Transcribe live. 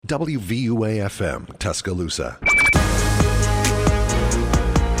WVUA-FM, Tuscaloosa.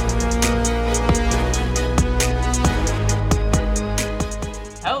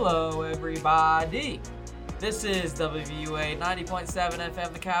 Hello, everybody. This is WVUA 90.7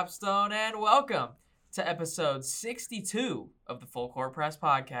 FM, The Capstone, and welcome to episode 62 of the Full Court Press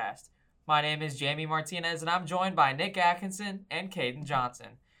Podcast. My name is Jamie Martinez, and I'm joined by Nick Atkinson and Caden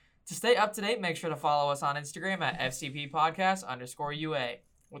Johnson. To stay up to date, make sure to follow us on Instagram at FCPpodcast_UA.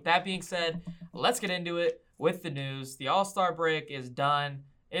 With that being said, let's get into it with the news. The All-Star break is done.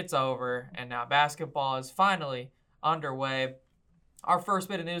 It's over, and now basketball is finally underway. Our first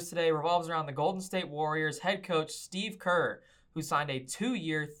bit of news today revolves around the Golden State Warriors head coach Steve Kerr, who signed a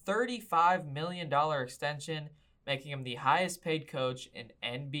 2-year, $35 million extension, making him the highest paid coach in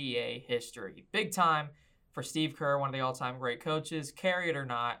NBA history. Big time for Steve Kerr, one of the all-time great coaches. Carry it or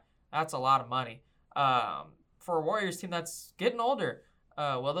not, that's a lot of money. For a Warriors team that's getting older,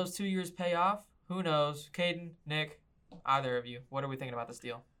 will those 2 years pay off? Who knows? Caden, Nick, either of you, what are we thinking about this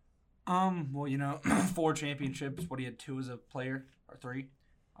deal? Well, 4 championships. What he had 2 as a player or 3.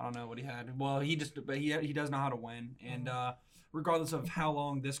 I don't know what he had. Well, he does know how to win, and regardless of how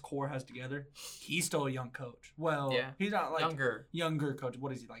long this core has together, he's still a young coach. Well, yeah. He's not like younger coach.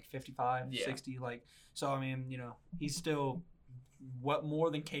 What is he, like 55, 60? Like, so I mean, he's still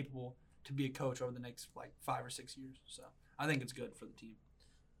more than capable to be a coach over the next like 5 or 6 years. So I think it's good for the team.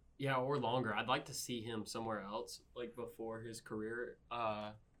 Yeah, or longer. I'd like to see him somewhere else, like before his career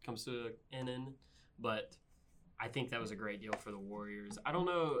comes to an end. But I think that was a great deal for the Warriors. I don't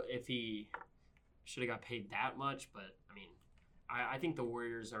know if he should have got paid that much, but I mean, I think the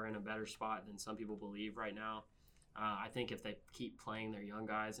Warriors are in a better spot than some people believe right now. I think if they keep playing their young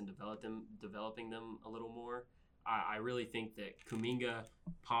guys and developing them a little more, I really think that Kuminga,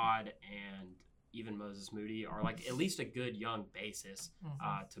 Pod, and even Moses Moody are like at least a good young basis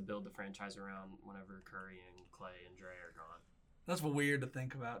to build the franchise around whenever Curry and Clay and Dre are gone. That's weird to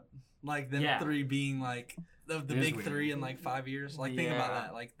think about. Like them 3 being like the big weird. 3 in like 5 years. Like think about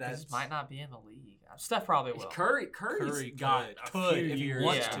that. Like that might not be in the league. Steph probably will. Curry's got a few if he years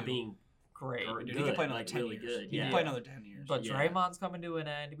wants to being great. Dude, he can play another 10 years. Good. He can play another 10 years. But Draymond's coming to an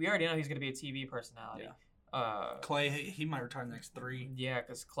end. We already know he's going to be a TV personality. Yeah. Clay, he might retire in the next 3. Yeah,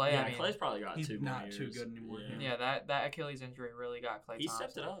 because Clay, Clay's probably got 2 more years. He's not too good anymore. Yeah, that Achilles injury really got Clay Thompson. He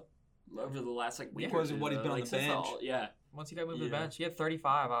stepped it up over the last week. Because of what he's been on the bench. Once he got moved to the bench, he had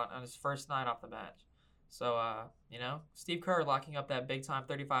 35 on his first night off the bench. So, Steve Kerr locking up that big-time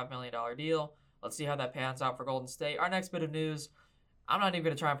 $35 million deal. Let's see how that pans out for Golden State. Our next bit of news, I'm not even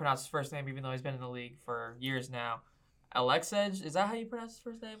going to try and pronounce his first name, even though he's been in the league for years now. Alexej, is that how you pronounce his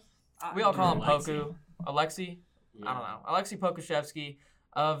first name? We all call him Poku. Alexei? Yeah. I don't know. Alexei Pokusevski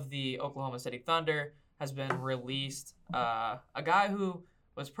of the Oklahoma City Thunder has been released. A guy who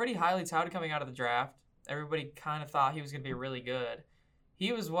was pretty highly touted coming out of the draft. Everybody kind of thought he was going to be really good.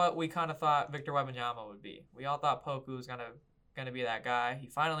 He was what we kind of thought Victor Wembanyama would be. We all thought Poku was gonna be that guy. He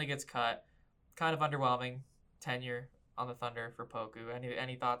finally gets cut. Kind of underwhelming tenure on the Thunder for Poku.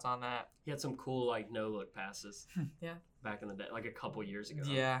 Any thoughts on that? He had some cool like no look passes. Yeah. Back in the day, like a couple years ago.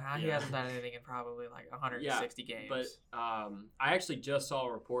 Yeah, he hasn't done anything in probably like 160 games. But I actually just saw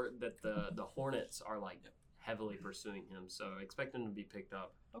a report that the Hornets are like heavily pursuing him, so expect him to be picked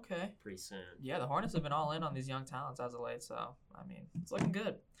up. Okay. Pretty soon. Yeah, the Hornets have been all in on these young talents as of late, so I mean it's looking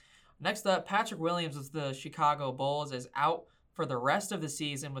good. Next up, Patrick Williams with the Chicago Bulls is out for the rest of the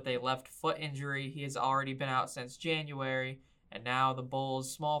season with a left foot injury. He has already been out since January, and now the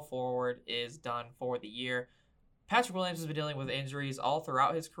Bulls' small forward is done for the year. Patrick Williams has been dealing with injuries all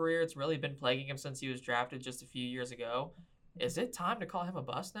throughout his career. It's really been plaguing him since he was drafted just a few years ago. Is it time to call him a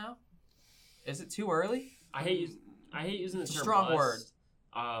bust now? Is it too early? I hate using the term strong bust,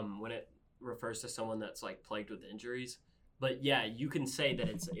 word when it refers to someone that's like plagued with injuries. But yeah, you can say that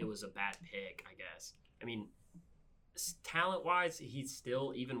it was a bad pick, I guess. I mean, talent-wise, he's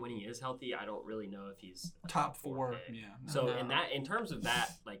still, even when he is healthy, I don't really know if he's a top 4. Pick. Yeah. So in terms of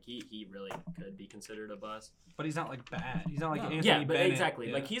that, like he really could be considered a bust. But he's not like bad. He's not like Anthony Bennett. Exactly.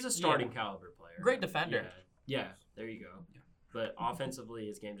 Yeah. Like he's a starting caliber player. Great defender. Yeah. There you go. Yeah. But offensively,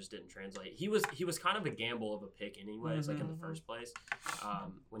 his game just didn't translate. He was kind of a gamble of a pick anyways, like in the first place.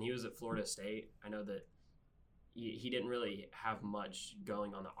 When he was at Florida State, I know that he didn't really have much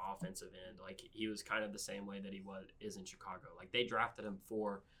going on the offensive end. Like he was kind of the same way that he is in Chicago. Like they drafted him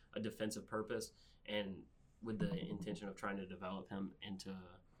for a defensive purpose and with the intention of trying to develop him into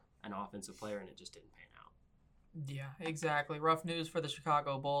an offensive player, and it just didn't pan out. Yeah, exactly. Rough news for the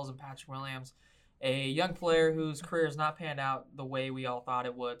Chicago Bulls and Patrick Williams, a young player whose career has not panned out the way we all thought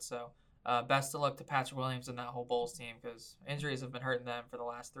it would. So Best of luck to Patrick Williams and that whole Bulls team because injuries have been hurting them for the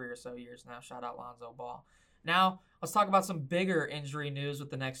last 3 or so years now. Shout out Lonzo Ball. Now, let's talk about some bigger injury news with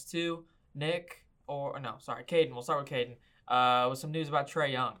the next two. Caden. We'll start with Caden. With some news about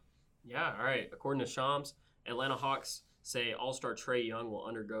Trae Young. Yeah, all right. According to Shams, Atlanta Hawks say All-Star Trae Young will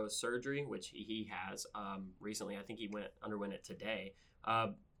undergo surgery, which he has recently. I think he underwent it today.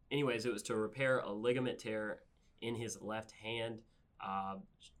 Anyways, it was to repair a ligament tear in his left hand.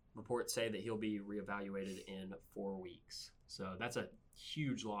 Reports say that he'll be reevaluated in 4 weeks. So that's a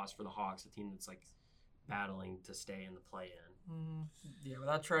huge loss for the Hawks, a team that's like battling to stay in the play-in. Yeah,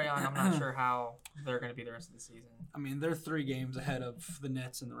 without Trae Young, I'm not sure how they're going to be the rest of the season. I mean, they're 3 games ahead of the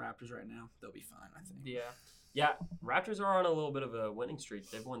Nets and the Raptors right now. They'll be fine, I think. Yeah, Raptors are on a little bit of a winning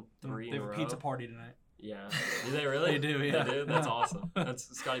streak. They've won 3 in a row. They have a pizza party tonight. Yeah. Do they really? They do, yeah. They do? That's awesome.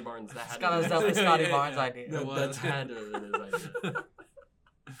 That's Scotty Barnes. That was definitely Scotty Barnes' idea. That had to have been his idea.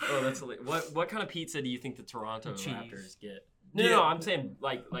 Oh, that's what kind of pizza do you think the Toronto Raptors get? No, I'm saying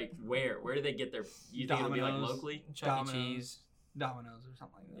like where do they get their? You think it'll be like locally? Chuck E. Cheese, Domino's or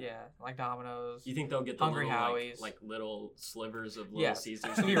something like that. Yeah, like Domino's. You think they'll get the Hungry little, Howie's, like little slivers of Little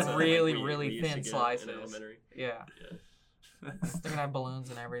Caesars? It's gonna be really, really we used to thin get slices. in elementary. Yeah. They're gonna have balloons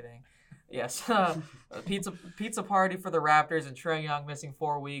and everything. Yes, pizza party for the Raptors and Trae Young missing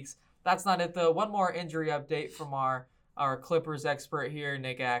 4 weeks. That's not it though. One more injury update from our Clippers expert here,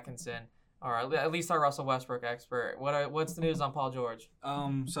 Nick Atkinson, or at least our Russell Westbrook expert. What's the news on Paul George?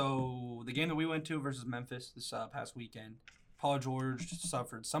 So the game that we went to versus Memphis this past weekend, Paul George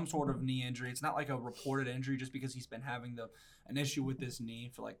suffered some sort of knee injury. It's not like a reported injury just because he's been having an issue with this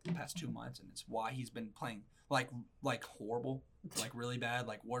knee for like the past 2 months, and it's why he's been playing like horrible, like really bad,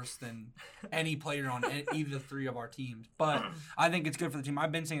 like worse than any player on either 3 of our teams. But I think it's good for the team.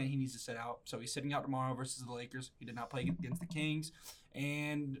 I've been saying that he needs to sit out, so he's sitting out tomorrow versus the Lakers. He did not play against the Kings,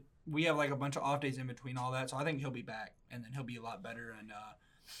 and we have like a bunch of off days in between all that, so I think he'll be back, and then he'll be a lot better. And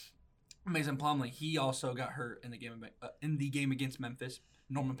Mason Plumlee, he also got hurt in the game against Memphis.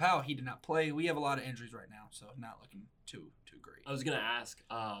 Norman Powell, he did not play. We have a lot of injuries right now, so not looking too great. I was gonna ask,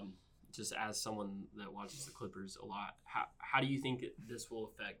 just as someone that watches the Clippers a lot, how do you think this will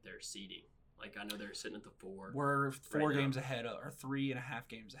affect their seeding? Like, I know they're sitting at the 4. We're 4 games ahead or 3.5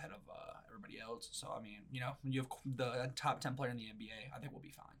 games ahead of everybody else. So I mean, you have the top 10 player in the NBA. I think we'll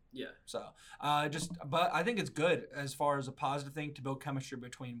be fine. Yeah. So but I think it's good as far as a positive thing to build chemistry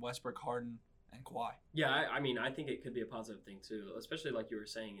between Westbrook, Harden, and Kawhi. Yeah, I mean, I think it could be a positive thing too, especially like you were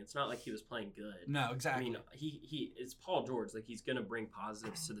saying. It's not like he was playing good. No, exactly. I mean, he it's Paul George. Like, he's gonna bring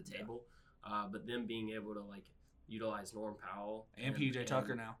positives to the table, but them being able to like utilize Norm Powell and PJ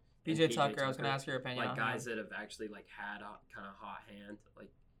Tucker now. PJ Tucker, I was gonna ask your opinion. Like guys that have actually like had a kind of hot hand, like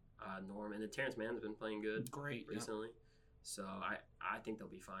Norm, and then Terrence Mann's been playing good, great recently. Yeah. So I think they'll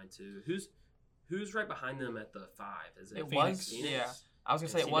be fine too. Who's right behind them at the 5? Is it Phoenix? Yeah. I was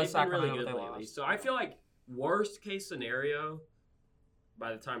gonna say it was Sacramento, really good lately. So I feel like worst case scenario,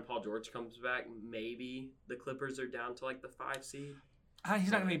 by the time Paul George comes back, maybe the Clippers are down to like the 5 seed.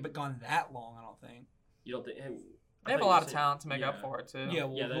 He's not gonna be gone that long, I don't think. You don't think? They have a lot of talent to make up for it too. Yeah,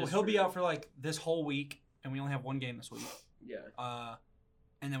 well, he'll be out for like this whole week, and we only have 1 game this week. Yeah.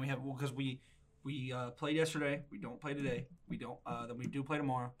 And then we have because we played yesterday. We don't play today. We don't. Then we do play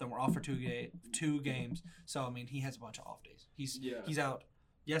tomorrow. Then we're off for 2 games. So I mean, he has a bunch of off days. He's out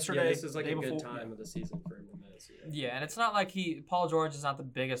yesterday. Yeah, this is like day a good before, time of the season for him to miss. Yeah, and it's not like Paul George is not the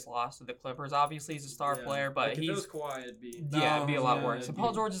biggest loss to the Clippers. Obviously, he's a star player, but like if it was Kawhi, it'd be it'd be a lot worse. And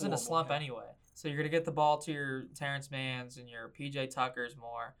Paul George is in a slump anyway, so you're gonna get the ball to your Terrence Manns and your PJ Tuckers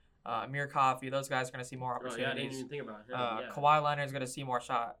more. Amir Coffey, those guys are gonna see more opportunities. I didn't even think about him. Kawhi Leonard's gonna see more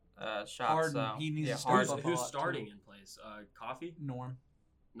shots. Harden, so he needs to start. Who's starting in place? Coffey? Norm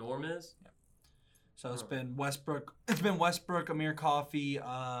is? Yeah. So it's been Westbrook. It's been Westbrook, Amir Coffey,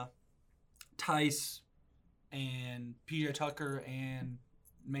 Tice, and PJ Tucker, and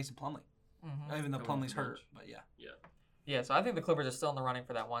Mason Plumlee. Mm-hmm. Even though Plumlee's hurt, but yeah. Yeah, so I think the Clippers are still in the running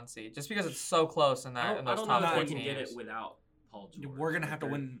for that 1 seed, just because it's so close in those top 4 teams. I don't know if they can get it without Paul George. We're gonna have to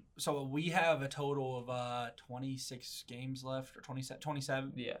win. So we have a total of 26 games left, or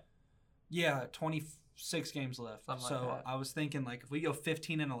 27. Yeah. Yeah, 26 games left. Something so like that. I was thinking, like, if we go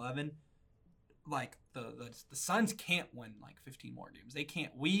 15-11, like the Suns can't win like 15 more games. They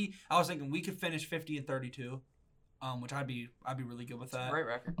can't. I was thinking we could finish 50-32, which I'd be really good with that. Great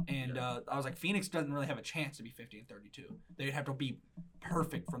record. And I was like, Phoenix doesn't really have a chance to be 50-32. They'd have to be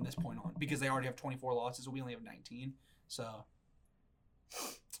perfect from this point on because they already have 24 losses. We only have 19. So.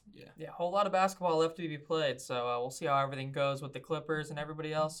 Yeah, a whole lot of basketball left to be played, so we'll see how everything goes with the Clippers and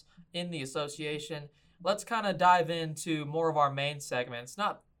everybody else in the association. Let's kind of dive into more of our main segments.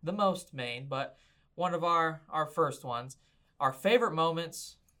 Not the most main, but one of our first ones. Our favorite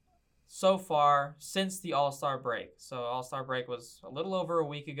moments so far since the All-Star break. So All-Star break was a little over a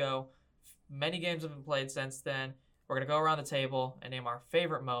week ago. Many games have been played since then. We're going to go around the table and name our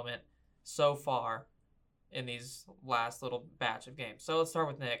favorite moment so far in these last little batch of games. So let's start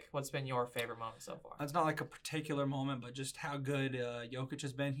with Nick. What's been your favorite moment so far? It's not like a particular moment, but just how good Jokic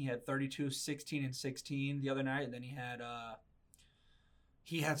has been. He had 32, 16, and 16 the other night, and then he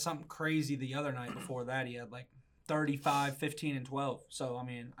had something crazy the other night before that. He had like 35, 15, and 12. So, I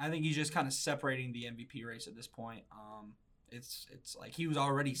mean, I think he's just kind of separating the MVP race at this point. It's like he was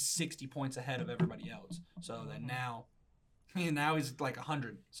already 60 points ahead of everybody else. So then now he's like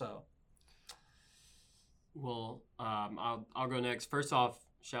 100. So. Well, I'll go next. First off,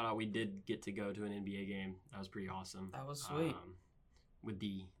 shout out, we did get to go to an NBA game. That was pretty awesome. That was sweet. With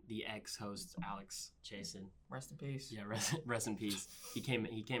the ex-host Alex Chasen. Rest in peace. Yeah, rest in peace. He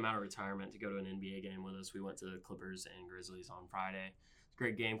came out of retirement to go to an NBA game with us. We went to the Clippers and Grizzlies on Friday.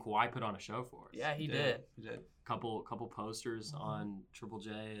 Great game. Kawhi put on a show for us. Yeah, he did. He did. Couple posters on Triple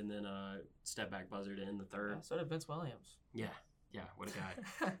J, and then a step back buzzer to end the third. Yeah, so did Vince Williams. Yeah, what a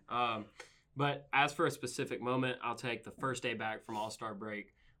guy. But as for a specific moment, I'll take the first day back from All-Star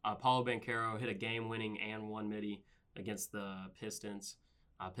break. Paulo Banchero hit a game-winning and one midi against the Pistons.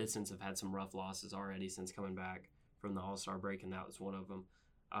 Pistons have had some rough losses already since coming back from the All-Star break, and that was one of them.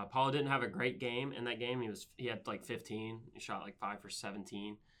 Paulo didn't have a great game in that game. He had like 15. He shot like 5 for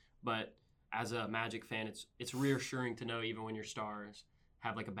 17. But as a Magic fan, it's reassuring to know even when your stars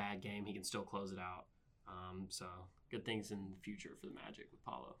have like a bad game, he can still close it out. So good things in the future for the Magic with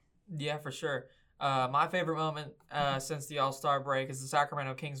Paulo. Yeah, for sure. My favorite moment since the All-Star break is the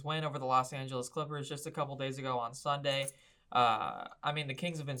Sacramento Kings win over the Los Angeles Clippers just a couple days ago on Sunday. I mean, the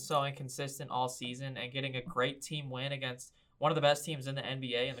Kings have been so inconsistent all season, and getting a great team win against one of the best teams in the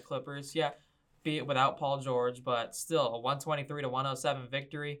NBA and the Clippers, yeah, be it without Paul George, but still a 123-107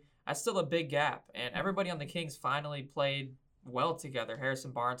 victory. That's still a big gap, and everybody on the Kings finally played well together.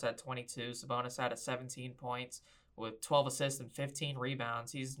 Harrison Barnes had 22, Sabonis had 17 points. With 12 assists and 15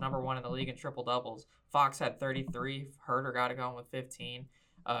 rebounds. He's number one in the league in triple-doubles. Fox had 33. Herter got it going with 15.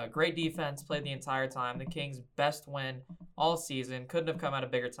 Great defense, played the entire time. The Kings' best win all season. Couldn't have come at a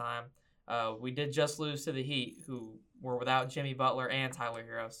bigger time. We did just lose to the Heat, who were without Jimmy Butler and Tyler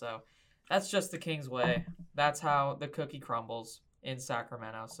Hero. So that's just the Kings' way. That's how the cookie crumbles in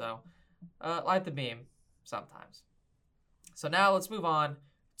Sacramento. So light the beam sometimes. So now let's move on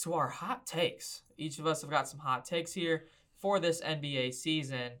to our hot takes. Each of us have got some hot takes here for this NBA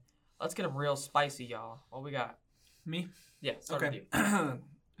season. Let's get them real spicy, y'all. What we got? Me? Yeah, start with you.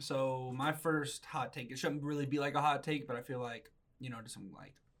 So my first hot take, it shouldn't really be like a hot take, but I feel like,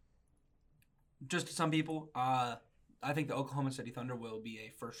 just to some people, I think the Oklahoma City Thunder will be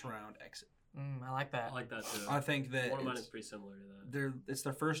a first-round exit. I like that. I like that, too. I think that one of mine is pretty similar to that. It's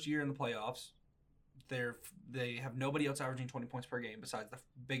their first year in the playoffs. They have nobody else averaging 20 points per game besides the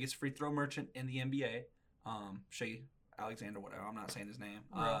biggest free throw merchant in the NBA, Shea Alexander, whatever. I'm not saying his name.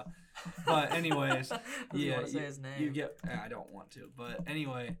 But anyways, yeah, want to say his name. You get. I don't want to, but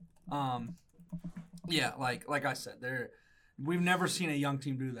anyway, yeah, like I said, we've never seen a young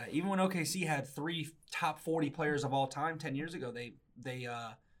team do that. Even when OKC had 3 top 40 players of all time 10 years ago, they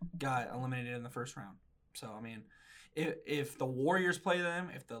got eliminated in the first round. So I mean, if the Warriors play them,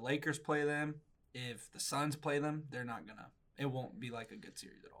 if the Lakers play them, if the Suns play them, it won't be like a good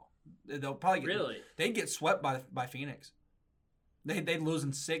series at all. They'll probably they'd get swept by Phoenix. They'd lose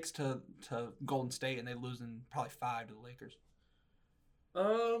in 6 to Golden State, and they'd lose in probably 5 to the Lakers.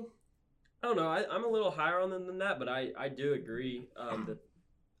 I don't know. I'm a little higher on them than that, but I do agree that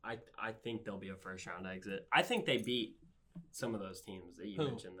I think they'll be a first round exit. I think they beat some of those teams that you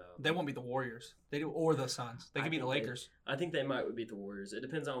mentioned, though. They won't beat the Warriors. Or the Suns. They could beat the Lakers. I think they might beat the Warriors. It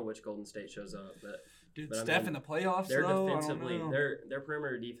depends on which Golden State shows up. But Steph in the playoffs, they're defensively, their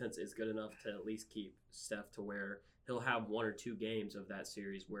perimeter defense is good enough to at least keep Steph to where he'll have 1 or 2 games of that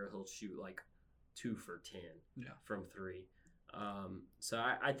series where he'll shoot like 2 for 10 from 3. So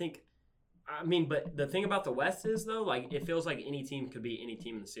I think, but the thing about the West is, though, like, it feels like any team could beat any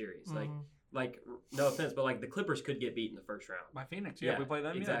team in the series. Mm-hmm. Like, no offense, but like the Clippers could get beat in the first round by Phoenix. Yeah, if we play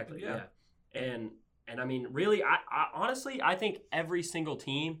them. Exactly. Yeah. And I mean, really, I honestly, I think every single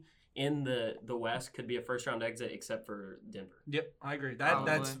team in the West could be a first round exit except for Denver. Yep, I agree.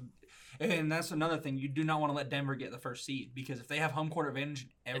 That's another thing. You do not want to let Denver get the first seed, because if they have home court advantage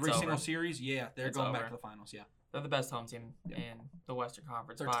every single series, they're going back to the finals. Yeah, they're the best home team in the Western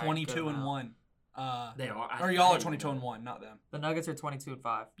Conference. They're 22-1. They are. Or y'all are 22-1, not them. The Nuggets are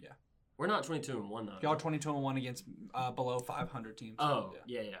 22-5. Yeah. We're not 22-1 though. Y'all 22-1 against below 500 teams. Oh,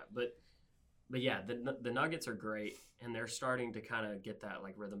 yeah. But yeah, the Nuggets are great, and they're starting to kind of get that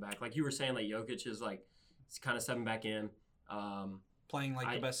like rhythm back. Like you were saying, like Jokic is like it's kind of stepping back in. Playing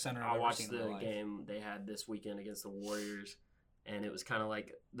like the best center I've I ever watched seen in my the life. game they had this weekend against the Warriors, and it was kind of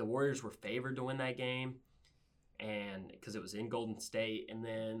like the Warriors were favored to win that game, and because it was in Golden State, and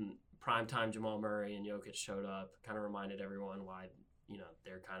then primetime Jamal Murray and Jokic showed up, kind of reminded everyone why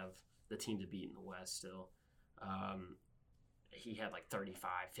they're kind of the team to beat in the West still. He had like 35,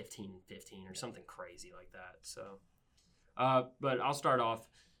 15, 15 or something crazy like that. So, but I'll start off.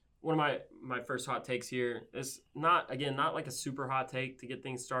 One of my first hot takes here is not like a super hot take to get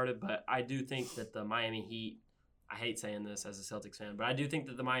things started, but I do think that the Miami Heat, I hate saying this as a Celtics fan, but I do think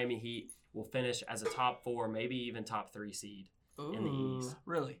that the Miami Heat will finish as a top 4, maybe even top 3 seed in the East.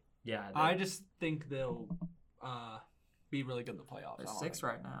 Really? Yeah. I just think they'll be really good in the playoffs. They're 6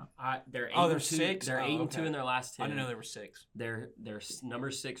 right now. They're 8 they're and 2. 6? They're 8 and 2 in their last 10. I didn't know they were 6. They're number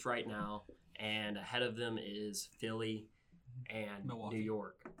 6 right now, and ahead of them is Philly and Milwaukee. New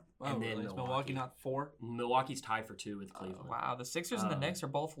York. Oh, and then really? Is Milwaukee not 4? Milwaukee's tied for 2 with Cleveland. Wow, the Sixers and the Knicks are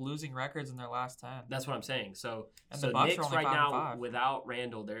both losing records in their last 10. That's what I'm saying. So And the Bucks are Knicks only right 5 and now 5. without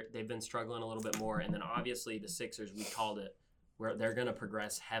Randall, they've been struggling a little bit more, and then obviously the Sixers, we called it, where they're going to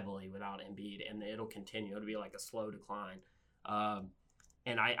progress heavily without Embiid, and it'll continue. It'll be like a slow decline.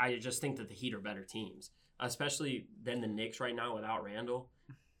 And I just think that the Heat are better teams, especially than the Knicks right now without Randall.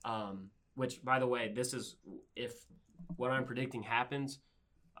 Which, by the way, this is if what I'm predicting happens.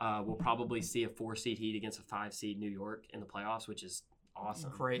 We'll probably see a 4-seed Heat against a 5-seed New York in the playoffs, which is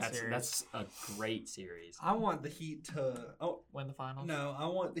awesome. Series. That's a great series. I want the Heat to win the finals. No, I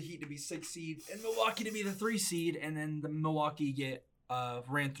want the Heat to be 6 seed and Milwaukee to be the 3 seed, and then the Milwaukee get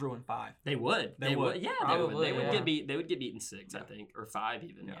ran through in 5. They would. They would. Yeah, Probably, they would yeah. get beat. They would get beaten 6, I think, or 5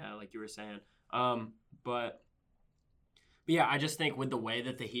 even. Yeah. Yeah, like you were saying. But yeah, I just think with the way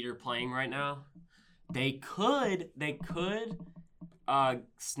that the Heat are playing right now, they could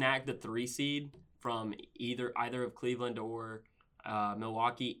snag the 3 seed from either of Cleveland or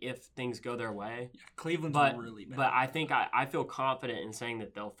Milwaukee if things go their way. Yeah, Cleveland's But really bad. But I think I feel confident in saying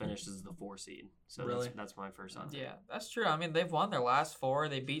that they'll finish as the 4 seed. So Really? that's my first hot take. Yeah, that's true. I mean, they've won their last 4.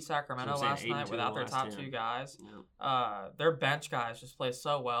 They beat Sacramento So I'm last saying 8 and night 2 without in the their last top 10. 2 guys. Yeah. Their bench guys just play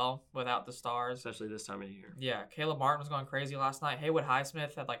so well without the stars. Especially this time of year. Yeah, Caleb Martin was going crazy last night. Haywood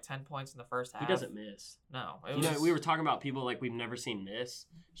Highsmith had like 10 points in the first half. He doesn't miss. No. We were talking about people like we've never seen miss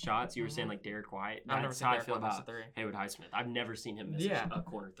shots. You were saying like Derek White. I've never That's seen how I Derek feel White miss about a 3. Haywood Highsmith. I've never seen him miss Yeah. a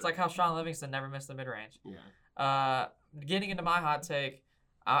corner 3. It's like how Sean Livingston never missed the mid-range. Yeah. Getting into my hot take,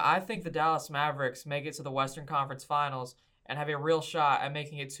 I think the Dallas Mavericks make it to the Western Conference Finals and have a real shot at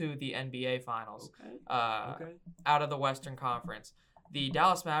making it to the NBA Finals. Okay. Out of the Western Conference. The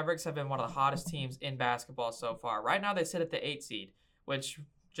Dallas Mavericks have been one of the hottest teams in basketball so far. Right now they sit at the 8 seed, which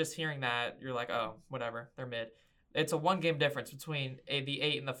just hearing that, you're like, oh, whatever, they're mid. It's a 1-game difference between the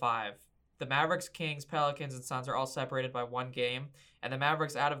 8 and the 5. The Mavericks, Kings, Pelicans, and Suns are all separated by 1 game, and the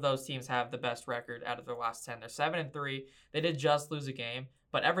Mavericks out of those teams have the best record out of their last 10. They're 7-3. They did just lose a game,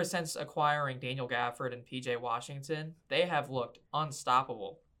 but ever since acquiring Daniel Gafford and PJ Washington, they have looked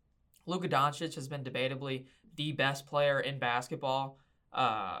unstoppable. Luka Doncic has been debatably the best player in basketball,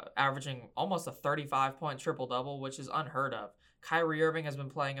 averaging almost a 35-point triple-double, which is unheard of. Kyrie Irving has been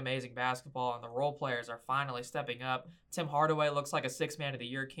playing amazing basketball, and the role players are finally stepping up. Tim Hardaway looks like a 6th Man of the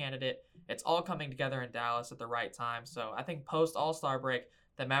Year candidate. It's all coming together in Dallas at the right time. So I think post-All-Star break,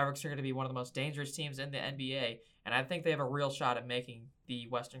 the Mavericks are going to be one of the most dangerous teams in the NBA, and I think they have a real shot at making the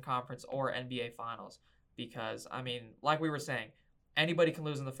Western Conference or NBA Finals because, I mean, like we were saying, anybody can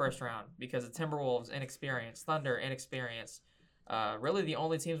lose in the first round because the Timberwolves, inexperienced, Thunder, inexperienced. Really the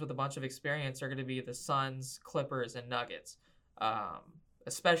only teams with a bunch of experience are going to be the Suns, Clippers, and Nuggets,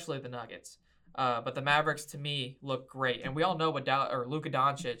 especially the Nuggets. But the Mavericks, to me, look great. And we all know what Luka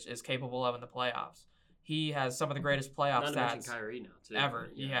Doncic is capable of in the playoffs. He has some of the greatest playoff Not to mention stats Kyrie now, too. ever.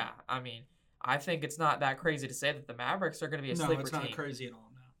 Yeah. I mean, I think it's not that crazy to say that the Mavericks are going to be a sleeper team. No, it's not crazy at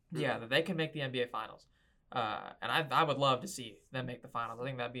all, no. Yeah, that they can make the NBA Finals. And I would love to see them make the Finals. I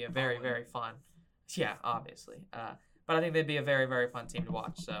think that'd be a very, very fun. Yeah, obviously. But I think they'd be a very, very fun team to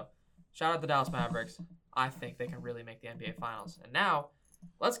watch. So, shout out the Dallas Mavericks. I think they can really make the NBA Finals. And now,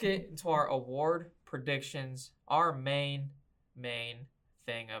 let's get into our award predictions, our main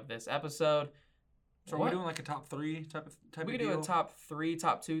thing of this episode. So are we doing like a top 3 type of We can deal? do a top 3,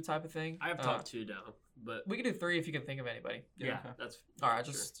 top 2 type of thing. I have top 2 down, but We can do 3 if you can think of anybody. yeah, okay. that's All right,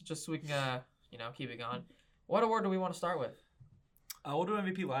 sure. just so we can keep it going. What award do we want to start with? We'll do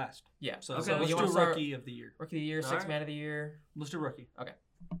MVP last. Yeah. So, Okay, so let's you do wanna start Rookie of the Year. Rookie of the Year, All Sixth right. Man of the Year. Let's do Rookie.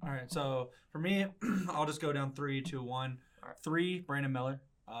 All right, so for me, I'll just go down 3, 2, 1. All right. 3, Brandon Miller.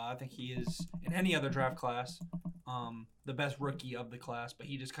 I think he is, in any other draft class, the best rookie of the class, but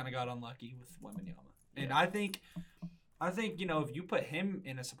he just kind of got unlucky with Wembanyama. And Yeah. I think, if you put him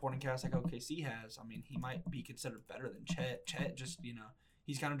in a supporting cast like OKC has, I mean, he might be considered better than Chet. Chet just,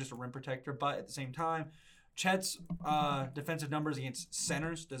 he's kind of just a rim protector, but at the same time, Chet's defensive numbers against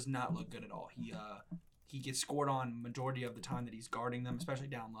centers does not look good at all. He gets scored on majority of the time that he's guarding them, especially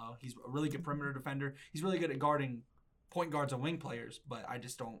down low. He's a really good perimeter defender. He's really good at guarding point guards and wing players, but I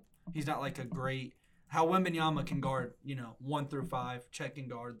just don't. He's not like a great. How Wembanyama can guard, 1 through 5. Chet can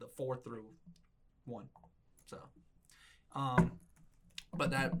guard the 4 through 1. So,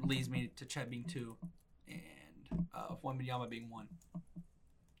 but that leads me to Chet being 2, and Wembanyama being 1.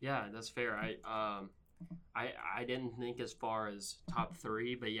 Yeah, that's fair. I didn't think as far as top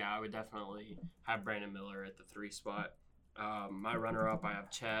 3, but yeah, I would definitely have Brandon Miller at the 3 spot. My runner-up, I have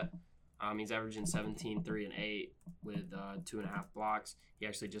Chet. He's averaging 17, 3, and 8 with 2.5 blocks. He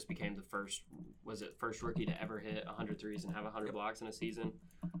actually just became the first rookie to ever hit 100 threes and have 100 blocks in a season.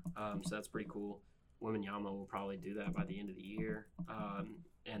 So that's pretty cool. Wembanyama will probably do that by the end of the year.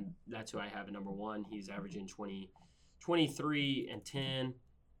 And that's who I have at number 1. He's averaging 23 and 10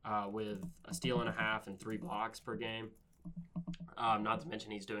 with a steal and a half and 3 blocks per game. Not to mention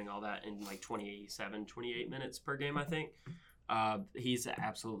he's doing all that in like 28 minutes per game, I think. He's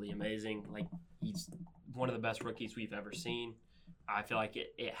absolutely amazing. Like, he's one of the best rookies we've ever seen. I feel like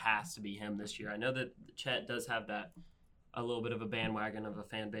it has to be him this year. I know that Chet does have a little bit of a bandwagon of a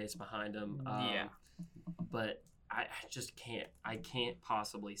fan base behind him. Yeah. But I just can't. I can't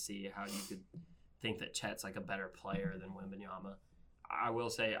possibly see how you could think that Chet's like a better player than Wembanyama. I will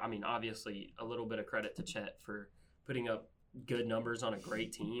say, I mean, obviously a little bit of credit to Chet for putting up good numbers on a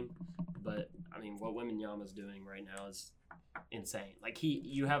great team. But I mean, what Wembanyama's doing right now is insane. Like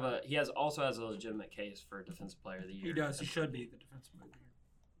he also has a legitimate case for Defensive Player of the Year. He does. He should be the defensive player of the year,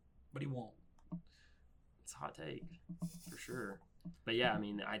 but he won't. It's a hot take for sure. But yeah, I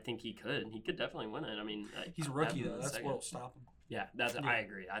mean, I think he could. He could definitely win it. I mean, he's a rookie though. in a That's second. what'll stop him. Yeah, I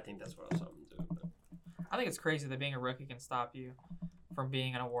agree. I think that's what'll stop him too. But. I think it's crazy that being a rookie can stop you from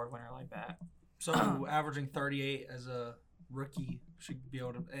being an award winner like that. So averaging 38 as a rookie should be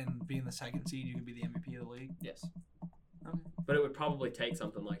able to, and being the second seed, you can be the MVP of the league. Yes. Okay. But it would probably take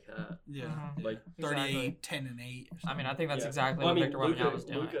something like that. Yeah. Mhm. Like 38, Exactly. 10 and 8. Or I mean, I something. think that's Yeah. exactly Well, what I mean, Victor Wembanyama was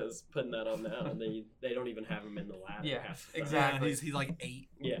doing. Luka's putting that on now, and they don't even have him in the ladder. Yeah, half the time. exactly. Yeah, he's like 8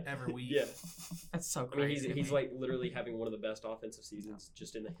 Yeah. every week. Yeah. That's so I mean, crazy. he's like literally having one of the best offensive seasons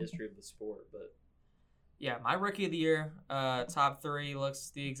just in the history of the sport. But Yeah, my rookie of the year, top 3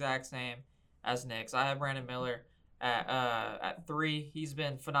 looks the exact same as Nick's. I have Brandon Miller at 3. He's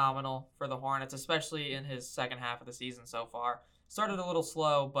been phenomenal for the Hornets, especially in his second half of the season so far. Started a little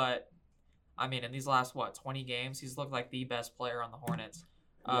slow, but I mean, in these last 20 games, he's looked like the best player on the Hornets.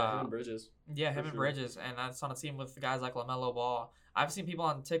 yeah, him and Bridges. Yeah, him For and sure. Bridges, and that's on a team with guys like LaMelo Ball. I've seen people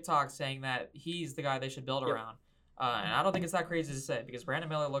on TikTok saying that he's the guy they should build Yep. around, and I don't think it's that crazy to say because Brandon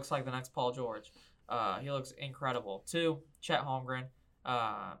Miller looks like the next Paul George. He looks incredible. 2, Chet Holmgren,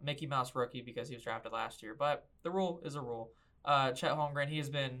 Mickey Mouse rookie because he was drafted last year, but the rule is a rule. Chet Holmgren, he has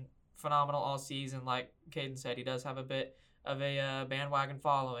been phenomenal all season. Like Caden said, he does have a bit of a bandwagon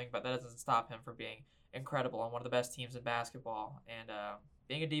following, but that doesn't stop him from being incredible on one of the best teams in basketball and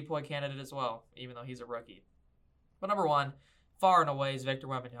being a DPOY candidate as well, even though he's a rookie. But number 1, far and away, is Victor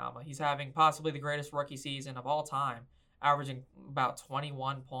Wembanyama. He's having possibly the greatest rookie season of all time, averaging about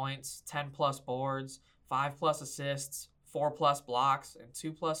 21 points, 10-plus boards, 5-plus assists, 4-plus blocks, and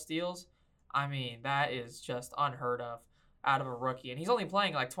 2-plus steals. I mean, that is just unheard of out of a rookie. And he's only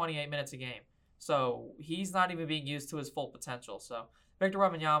playing like 28 minutes a game. So he's not even being used to his full potential. So Victor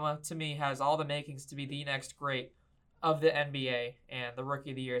Wembanyama, to me, has all the makings to be the next great of the NBA. And the Rookie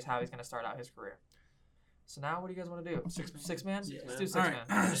of the Year is how he's going to start out his career. So now what do you guys want to do? Six man? Yeah. Let's do six All right.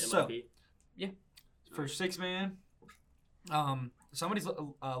 man. So MIP. for 6 man, somebody's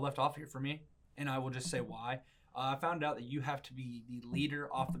left off here for me, and I will just say why. I found out that you have to be the leader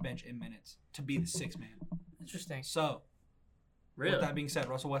off the bench in minutes to be the 6 man. Interesting. So, Really? with that being said,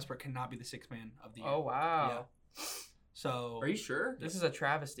 Russell Westbrook cannot be the 6 man of the year. Oh, wow. So, Are you sure? This is a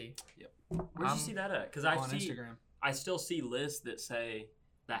travesty. Where'd you see that at? Because on Instagram. I still see lists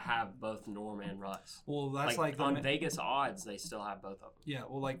that have both Norm and Russ. Well, that's like the on Vegas odds, they still have both of them. Yeah,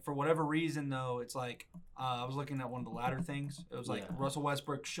 well, like for whatever reason though, it's like I was looking at one of the ladder things. It was like Yeah. Russell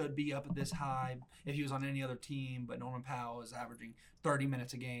Westbrook should be up at this high if he was on any other team, but Norman Powell is averaging 30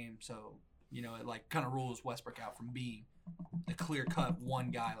 minutes a game, so it like kind of rules Westbrook out from being the clear-cut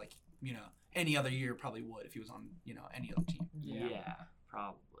one guy like any other year probably would if he was on any other team. Yeah.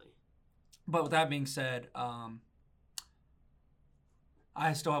 Probably. But with that being said, I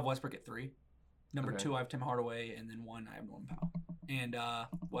still have Westbrook at 3. Number Okay. 2, I have Tim Hardaway, and then 1, I have Norman Powell. And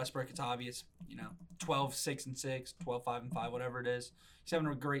Westbrook, it's obvious, 12, 6 and 6, 12, 5 and 5, whatever it is. He's having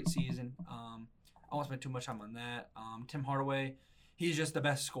a great season. I won't spend too much time on that. Tim Hardaway, he's just the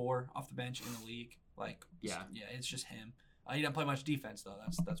best scorer off the bench in the league. Yeah, it's just him. He doesn't play much defense though.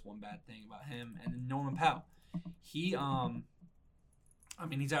 That's one bad thing about him. And then Norman Powell, he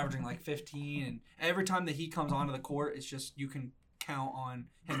he's averaging like 15, and every time that he comes onto the court, it's just you can count on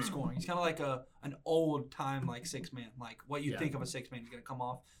him scoring. He's kind of like an old time like 6-man, like what you think of a 6-man. He's gonna come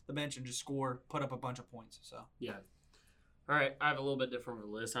off the bench and just score, put up a bunch of points. So yeah. All right, I have a little bit different of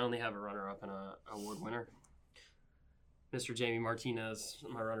a list. I only have a runner-up and a award winner. Mr. Jamie Martinez,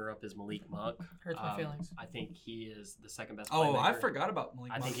 my runner-up is Malik Monk. Hurts my feelings. I think he is the second best Oh, playmaker. I forgot about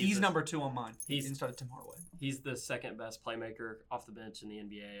Malik Monk. He's number 2 on mine. He's instead of Tim Hardaway. He's the second best playmaker off the bench in the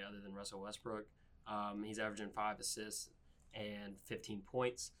NBA other than Russell Westbrook. He's averaging 5 assists and 15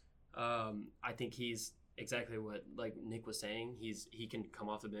 points. I think he's exactly what like Nick was saying. He can come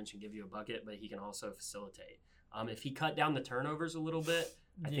off the bench and give you a bucket, but he can also facilitate. If he cut down the turnovers a little bit,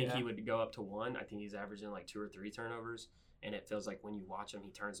 I think he would go up to 1. I think he's averaging like 2 or 3 turnovers, and it feels like when you watch him,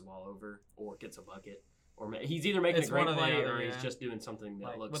 he turns the ball over or gets a bucket, or he's either making a great play or he's just doing something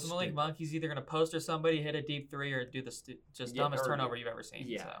that looks with Malik Monk. He's either gonna post or somebody, hit a deep 3, or do the dumbest turnover you've ever seen.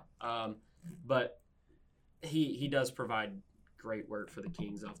 Yeah. So. But he does provide great work for the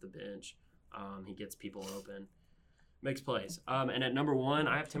Kings off the bench. He gets people open, makes plays. And at number 1,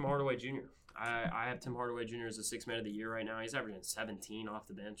 I have Tim Hardaway Jr. I have Tim Hardaway Jr. as the 6th man of the year right now. He's averaging 17 off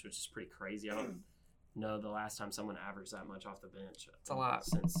the bench, which is pretty crazy. I don't know the last time someone averaged that much off the bench. It's a lot.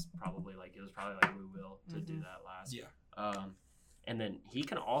 Since probably like Lou Will to do that last. Yeah. And then he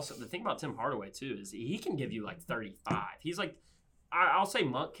can also, the thing about Tim Hardaway too is he can give you like 35. He's like, I'll say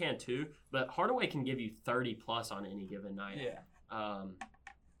Monk can too, but Hardaway can give you 30 plus on any given night. Yeah.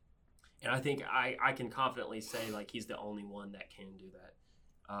 And I think I can confidently say like he's the only one that can do that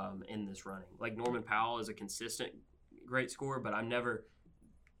in this running. Like Norman Powell is a consistent great scorer, but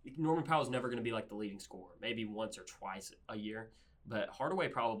Norman Powell is never going to be like the leading scorer. Maybe once or twice a year, but Hardaway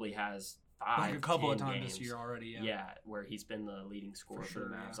probably has 5, like a couple of 10 times games, this year already. Yeah, where he's been the leading scorer for the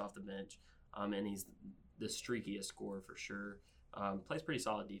Mavs off the bench, and he's the streakiest scorer for sure. Plays pretty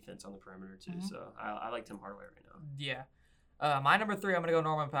solid defense on the perimeter too. So I like Tim Hardaway right now. Yeah. My number 3, I'm going to go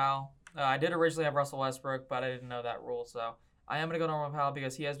Norman Powell. I did originally have Russell Westbrook, but I didn't know that rule. So I am going to go Norman Powell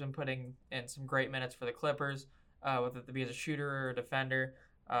because he has been putting in some great minutes for the Clippers, whether it be as a shooter or a defender.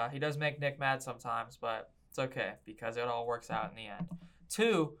 He does make Nick mad sometimes, but it's okay because it all works out in the end.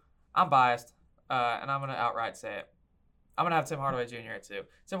 2, I'm biased, and I'm going to outright say it. I'm going to have Tim Hardaway Jr. at 2.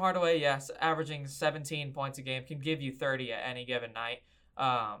 Tim Hardaway, yes, averaging 17 points a game, can give you 30 at any given night.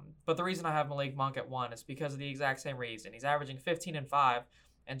 But the reason I have Malik Monk at 1 is because of the exact same reason. He's averaging 15 and 5,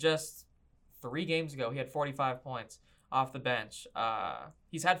 and just 3 games ago, he had 45 points off the bench.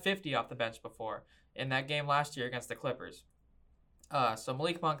 He's had 50 off the bench before in that game last year against the Clippers. So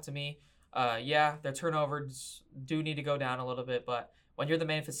Malik Monk to me, their turnovers do need to go down a little bit, but when you're the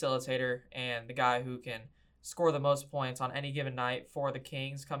main facilitator and the guy who can score the most points on any given night for the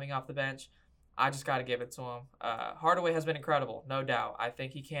Kings coming off the bench, I just got to give it to him. Hardaway has been incredible, no doubt. I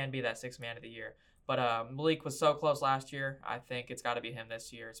think he can be that 6th man of the year. But Malik was so close last year. I think it's got to be him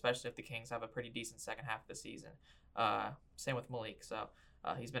this year, especially if the Kings have a pretty decent second half of the season. Same with Malik. So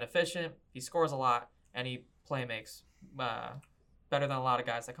he's been efficient. He scores a lot, and he play makes better than a lot of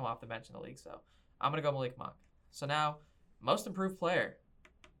guys that come off the bench in the league. So I'm going to go Malik Monk. So now, most improved player.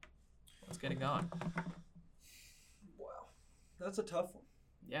 Let's get it going. Wow. That's a tough one.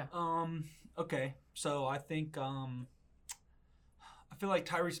 Yeah. Okay. So I think I feel like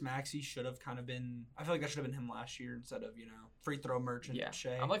Tyrese Maxey should have kind of been. I feel like that should have been him last year instead of free throw merchant. Yeah.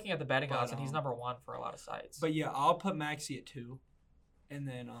 Shea. I'm looking at the betting odds, and he's number 1 for a lot of sites. But yeah, I'll put Maxey at 2, and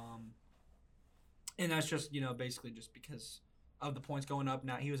then and that's just basically just because of the points going up.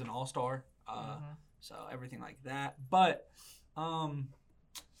 Now he was an all-star, so everything like that. But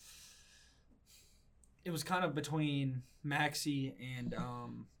it was kind of between Maxey and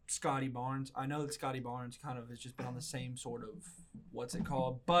Scotty Barnes. I know that Scotty Barnes kind of has just been on the same sort of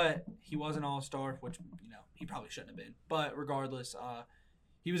but he was an all-star, which he probably shouldn't have been. But regardless,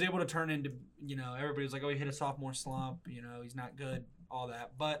 he was able to turn into everybody was like, oh, he hit a sophomore slump. He's not good, all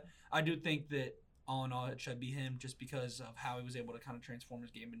that. But I do think that all in all, it should be him just because of how he was able to kind of transform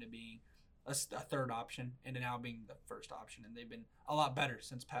his game into being a third option and now being the first option. And they've been a lot better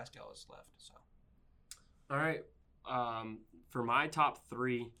since Pascal has left. So. All right. For my top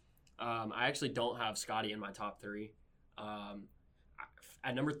 3, I actually don't have Scotty in my top 3.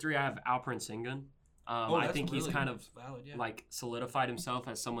 At number 3, I have Alperen Sengun. I think he's kind of valid, yeah. like solidified himself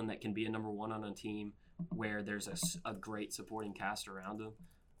as someone that can be a number 1 on a team where there's a great supporting cast around him,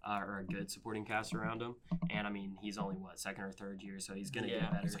 or a good supporting cast around him. And I mean, he's only second or third year, so he's gonna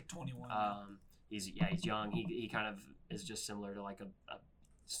get better. He's like 21. He's young. He kind of is just similar to like a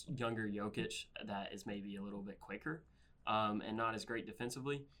younger Jokic that is maybe a little bit quicker, and not as great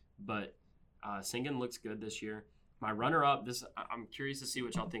defensively. But Sengun looks good this year. My runner-up, I'm curious to see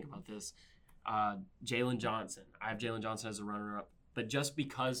what y'all think about this. Jalen Johnson. I have Jalen Johnson as a runner-up, but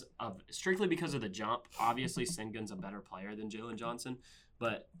strictly because of the jump. Obviously, Sengun's a better player than Jalen Johnson,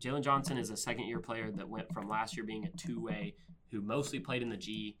 but Jalen Johnson is a second-year player that went from last year being a two-way who mostly played in the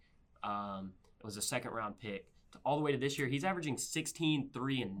G. Was a second-round pick to all the way to this year. He's averaging 16,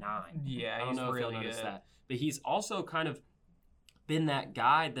 3, and 9. Yeah, I don't know if you'll notice that, but he's also kind of been that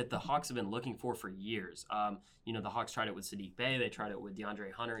guy that the Hawks have been looking for years. The Hawks tried it with Sadiq Bey. They tried it with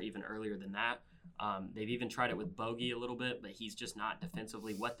DeAndre Hunter even earlier than that. They've even tried it with Bogey a little bit, but he's just not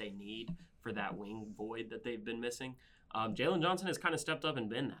defensively what they need for that wing void that they've been missing. Jalen Johnson has kind of stepped up and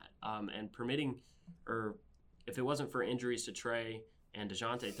been that. And if it wasn't for injuries to Trey and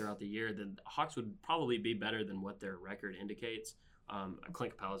DeJounte throughout the year, then the Hawks would probably be better than what their record indicates.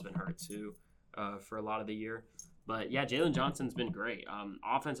 Clint Capella's been hurt too for a lot of the year. But, yeah, Jalen Johnson's been great.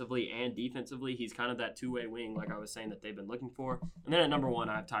 Offensively and defensively, he's kind of that two-way wing, like I was saying, that they've been looking for. And then at number 1,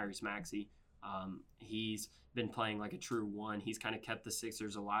 I have Tyrese Maxey. He's been playing like a true 1. He's kind of kept the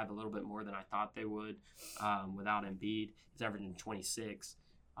Sixers alive a little bit more than I thought they would without Embiid. He's averaging 26.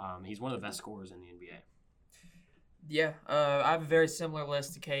 He's one of the best scorers in the NBA. Yeah, I have a very similar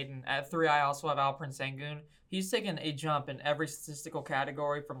list to Caden. At 3, I also have Alperen Sengun. He's taken a jump in every statistical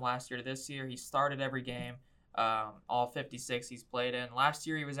category from last year to this year. He started every game. All 56 he's played in. Last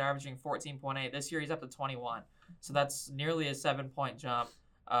year he was averaging 14.8. This year he's up to 21. So that's nearly a 7-point jump.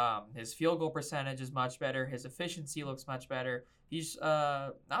 His field goal percentage is much better. His efficiency looks much better. He's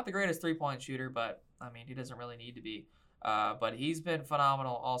not the greatest three-point shooter, but, I mean, he doesn't really need to be. But he's been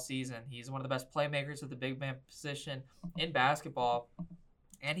phenomenal all season. He's one of the best playmakers at the big man position in basketball.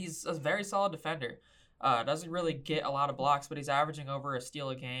 And he's a very solid defender. Doesn't really get a lot of blocks, but he's averaging over a steal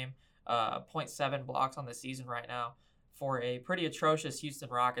a game. 0.7 blocks on the season right now for a pretty atrocious Houston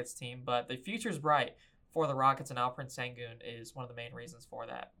Rockets team. But the future's bright for the Rockets, and Alperen Sengun is one of the main reasons for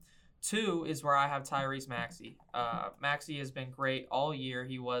that. 2 is where I have Tyrese Maxey. Maxey has been great all year.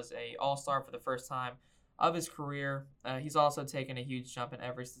 He was an all-star for the first time of his career. He's also taken a huge jump in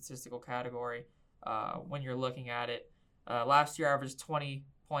every statistical category when you're looking at it. Last year averaged 20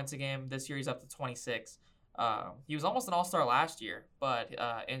 points a game. This year he's up to 26. He was almost an all-star last year, but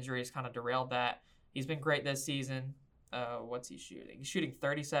injuries kind of derailed that. He's been great this season. What's he shooting? He's shooting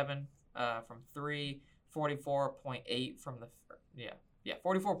 37 from 3, 44.8 from the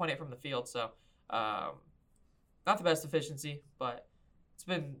 44.8 from the field. So not the best efficiency, but it's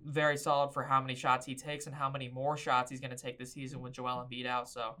been very solid for how many shots he takes and how many more shots he's going to take this season with Joel Embiid out.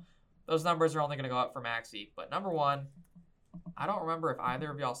 So those numbers are only going to go up for Maxey. But number 1, I don't remember if either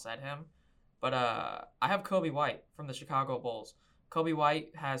of y'all said him, but I have Kobe White from the Chicago Bulls. Kobe White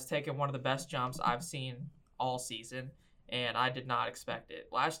has taken one of the best jumps I've seen all season, and I did not expect it.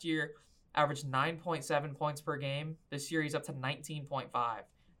 Last year, averaged 9.7 points per game. This year, he's up to 19.5.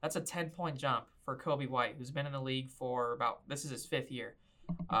 That's a 10-point jump for Kobe White, who's been in the league for this is his 5th year.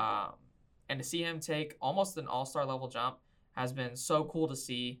 And to see him take almost an all-star level jump has been so cool to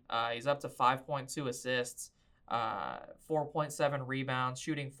see. He's up to 5.2 assists. 4.7 rebounds,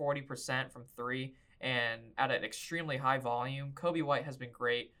 shooting 40% from 3, and at an extremely high volume. Kobe White has been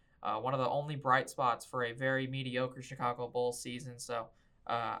great. One of the only bright spots for a very mediocre Chicago Bulls season. So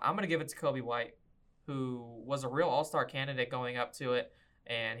I'm going to give it to Kobe White, who was a real all-star candidate going up to it,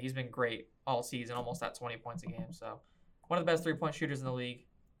 and he's been great all season, almost at 20 points a game. So one of the best three-point shooters in the league.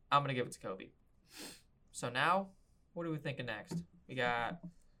 I'm going to give it to Kobe. So now, what are we thinking next? We got,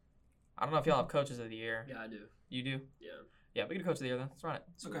 I don't know if y'all have coaches of the year. Yeah, I do. You do? Yeah. Yeah, we get a coach of the year then. Let's run it.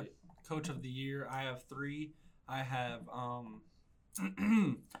 Sweet. Okay. Coach of the year, I have 3. I have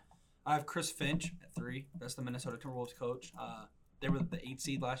I have Chris Finch at 3. That's the Minnesota Timberwolves coach. They were the 8th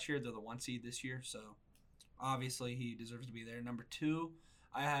seed last year. They're the 1 seed this year, so obviously he deserves to be there. Number 2,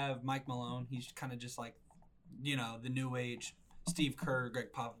 I have Mike Malone. He's kind of just like, the new age Steve Kerr,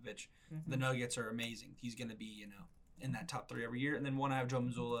 Greg Popovich. Mm-hmm. The Nuggets are amazing. He's going to be, in that top 3 every year. And then 1, I have Joe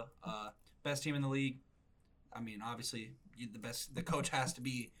Mazzulla, best team in the league. I mean, obviously, the coach has to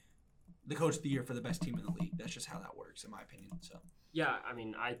be the coach of the year for the best team in the league. That's just how that works, in my opinion. So yeah, I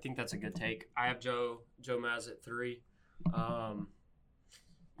mean, I think that's a good take. I have Joe Maz at 3.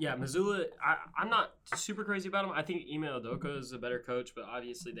 Yeah, Missoula, I'm not super crazy about him. I think Ime Udoka is a better coach, but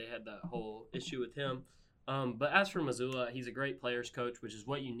obviously they had that whole issue with him. But as for Missoula, he's a great players coach, which is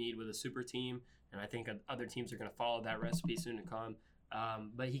what you need with a super team, and I think other teams are going to follow that recipe soon to come.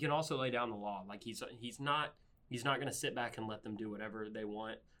 But he can also lay down the law. Like he's not going to sit back and let them do whatever they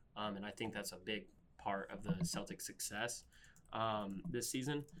want, and I think that's a big part of the Celtics' success this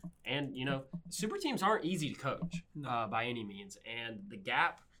season. And, super teams aren't easy to coach by any means. And the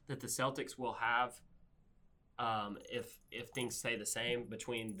gap that the Celtics will have if things stay the same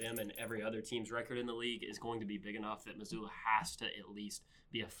between them and every other team's record in the league is going to be big enough that Missoula has to at least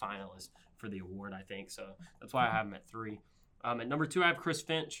be a finalist for the award, I think. So that's why I have him at 3. At number 2, I have Chris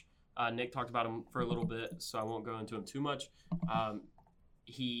Finch. Nick talked about him for a little bit, so I won't go into him too much.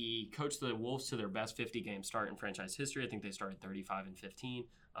 He coached the Wolves to their best 50-game start in franchise history. I think they started 35-15.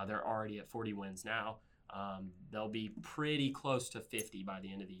 They're already at 40 wins now. They'll be pretty close to 50 by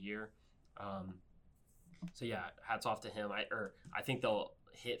the end of the year. So yeah, hats off to him. I think they'll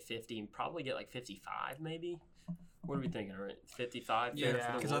hit 50 and probably get like 55 maybe. What are we thinking? Right? 55?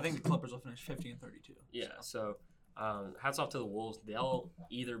 Yeah, because I think the Clippers will finish 50 and 32. Yeah, so hats off to the Wolves. They'll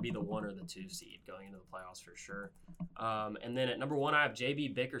either be the 1 or the 2 seed going into the playoffs for sure. And then at number 1, I have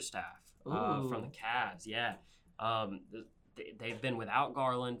JB Bickerstaff from the Cavs. Yeah. They've been without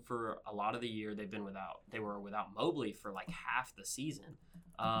Garland for a lot of the year. They were without Mobley for like half the season.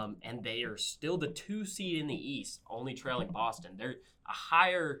 And they are still the 2 seed in the East, only trailing Boston. They're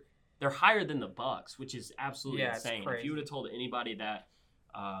higher than the Bucks, which is absolutely insane. If you would have told anybody that,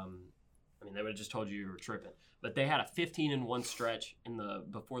 they would have just told you were tripping. But they had a 15-1 stretch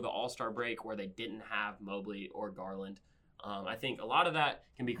before the All-Star break where they didn't have Mobley or Garland. I think a lot of that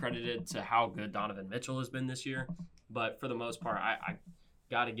can be credited to how good Donovan Mitchell has been this year. But for the most part, I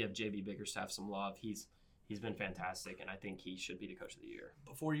got to give JB Bickerstaff some love. He's been fantastic, and I think he should be the coach of the year.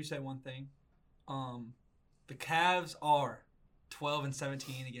 Before you say one thing, the Cavs are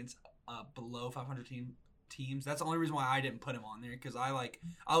 12-17 against below 500 teams. That's the only reason why I didn't put him on there, because I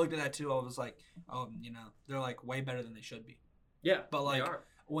looked at that too. I was like, they're like way better than they should be. Yeah, but like they are.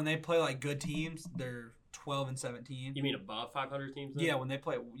 When they play like good teams, they're 12-17. You mean above 500 teams? Then? Yeah, when they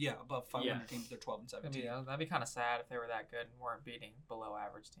play above 500 teams, they're 12-17. That'd be kind of sad if they were that good and weren't beating below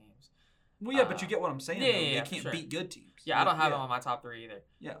average teams. Well, yeah, but you get what I'm saying. Yeah, they can't beat good teams. Yeah, I don't have them on my top 3 either.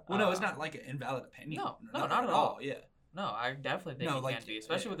 Yeah. Well, no, it's not like an invalid opinion. No, not at all. Yeah. No, I definitely think he can be,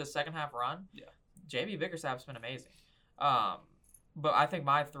 especially with the second half run. Yeah. JB Bickerstaff's been amazing. But I think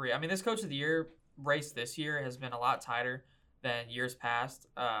my 3, this Coach of the Year race this year has been a lot tighter than years past.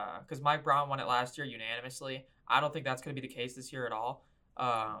 Because Mike Brown won it last year unanimously. I don't think that's going to be the case this year at all.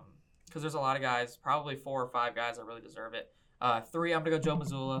 Because there's a lot of guys, probably 4 or 5 guys that really deserve it. 3, I'm going to go Joe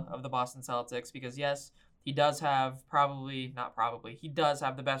Mazzulla of the Boston Celtics because, yes, he does have he does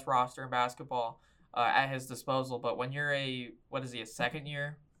have the best roster in basketball at his disposal. But when you're a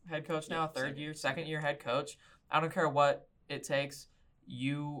second-year head coach now, second-year head coach, I don't care what it takes.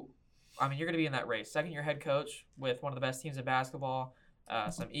 You're going to be in that race. Second-year head coach with one of the best teams in basketball,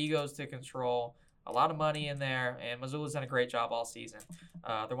 some egos to control, a lot of money in there, and Missoula's done a great job all season.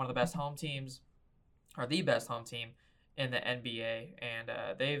 They're one of the best home teams, or the best home team in the NBA,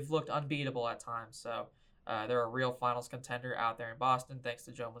 and they've looked unbeatable at times. So they're a real finals contender out there in Boston, thanks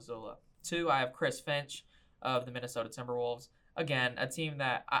to Joe Mazzulla. 2, I have Chris Finch of the Minnesota Timberwolves. Again, a team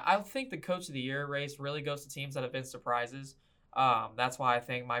that I think the Coach of the Year race really goes to teams that have been surprises. That's why I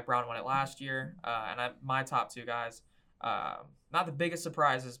think Mike Brown won it last year. And my top 2 guys, not the biggest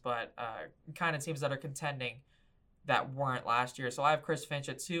surprises, but kind of teams that are contending that weren't last year. So I have Chris Finch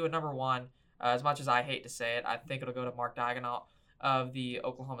at 2. And number 1, as much as I hate to say it, I think it'll go to Mark Daigneault of the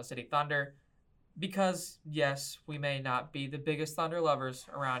Oklahoma City Thunder. Because, yes, we may not be the biggest Thunder lovers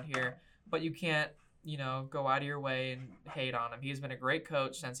around here, but you can't, go out of your way and hate on him. He's been a great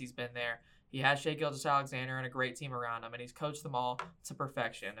coach since he's been there. He has Shai Gilgeous-Alexander and a great team around him, and he's coached them all to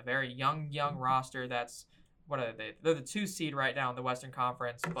perfection. A very young roster that's, what are they? They're the 2 seed right now in the Western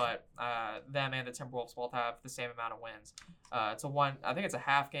Conference, but them and the Timberwolves both have the same amount of wins. I think it's a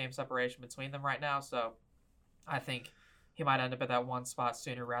half game separation between them right now, so I think he might end up at that 1 spot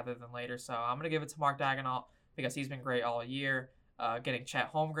sooner rather than later. So I'm going to give it to Mark Daigneault because he's been great all year. Getting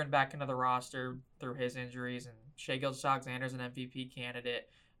Chet Holmgren back into the roster through his injuries, and Shai Gilgeous-Alexander's an MVP candidate.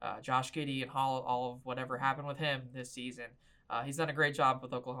 Josh Giddey and all of whatever happened with him this season. He's done a great job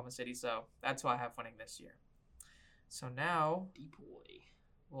with Oklahoma City, so that's who I have winning this year. So now,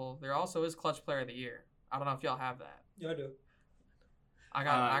 well, there also is Clutch Player of the Year. I don't know if y'all have that. Yeah, I do. I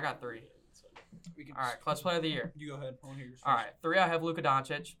got 3. All right, Clutch Player of the Year. You go ahead. I want to hear yours. All right, 3, I have Luka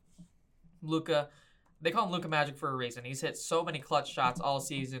Doncic. Luka, they call him Luka Magic for a reason. He's hit so many clutch shots all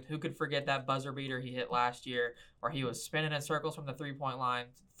season. Who could forget that buzzer beater he hit last year where he was spinning in circles from the three-point line,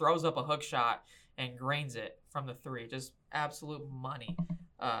 throws up a hook shot, and grains it from the three. Just absolute money.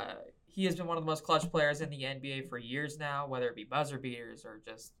 He has been one of the most clutch players in the NBA for years now, whether it be buzzer beaters or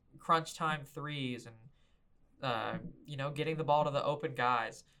just crunch time threes and, getting the ball to the open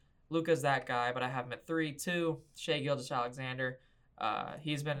guys. Luka's that guy, but I have him at 3. 2, Shai Gilgeous-Alexander.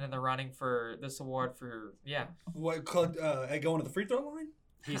 He's been in the running for this award for, What, going to the free throw line?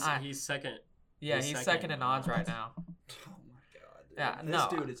 He's second. Yeah, he's second in odds right now. Oh, my God. Dude. Yeah, this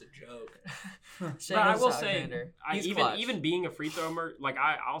dude is a joke. Shai But I will Gilgeous-Alexander, say, he's clutch. even being a free throw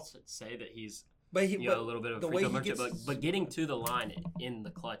I'll say that he's But a little bit of a free throw merchant, but getting to the line in the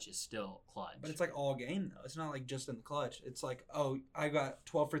clutch is still clutch. But it's like all game, though. It's not like just in the clutch. It's like, oh, I got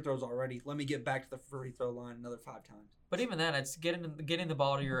 12 free throws already. Let me get back to the free throw line another 5 times. But even then, it's getting the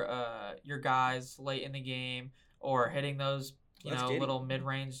ball to your guys late in the game or hitting those little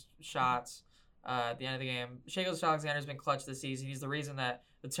mid-range shots at the end of the game. Shai Gilgeous-Alexander's been clutch this season. He's the reason that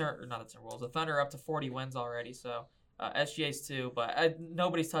the Thunder are up to 40 wins already. So SGA's 2, but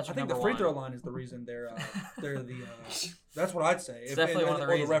nobody's touching. I think number the free 1. throw line is the reason they're the. That's what I'd say. It's definitely one of the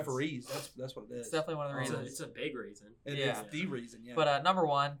reasons. Or the referees. That's what it is. It's definitely one of the reasons. It's a big reason. It's the reason. Yeah. But number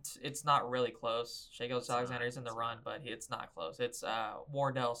 1, it's not really close. Shai Gilgeous-Alexander is in the run, but it's not close. It's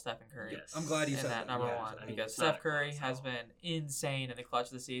Wardell, Stephen Curry. Yes. I'm glad you in said that number 1 because Steph Curry has been insane in the clutch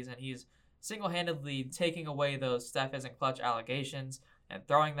this season. He's single-handedly taking away those Steph isn't clutch allegations and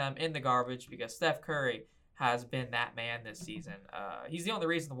throwing them in the garbage because Steph Curry has been that man this season. He's the only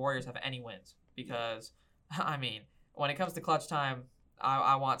reason the Warriors have any wins because, when it comes to clutch time,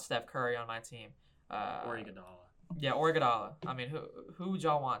 I want Steph Curry on my team. Or Iguodala. Yeah, or Iguodala. Who would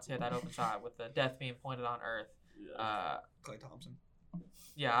y'all want to hit that open shot with the death being pointed on Earth? Klay Thompson.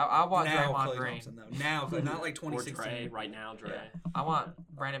 Yeah, I want now Draymond Klay Green. Thompson, though. Now, not like 2016. Or Dre, right now, Dre. Yeah. I want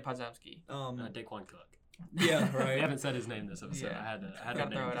Brandon Podziemski. Daquan Cook. Yeah, right. We haven't said his name this episode. Yeah. I had to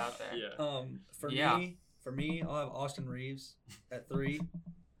Gotta throw it out there. Yeah. For me, I'll have Austin Reeves at 3.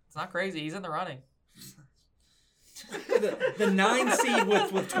 It's not crazy. He's in the running. the 9 seed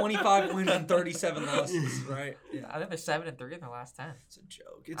with 25 wins and 37 losses, right? Yeah. I think they're 7-3 in their last 10. It's a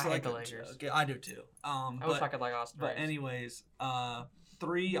joke. It's I like hate the a Lakers. joke. Yeah, I do too. I wish I could like Austin But Reeves. anyways,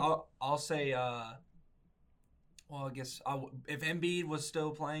 3, I'll say. Well, I guess if Embiid was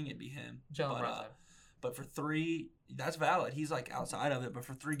still playing, it'd be him. Jalen Brunson. But for 3, that's valid. He's like outside of it. But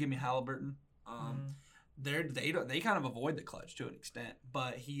for 3, give me Halliburton. They kind of avoid the clutch to an extent,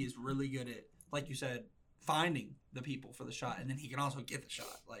 but he is really good at, like you said, finding the people for the shot, and then he can also get the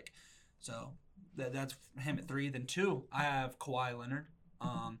shot. So that's him at 3. Then 2, I have Kawhi Leonard.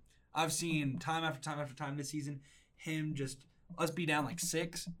 I've seen time after time after time this season him just us be down like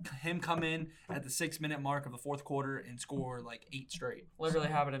 6, him come in at the 6-minute mark of the 4th quarter and score like 8 straight. Literally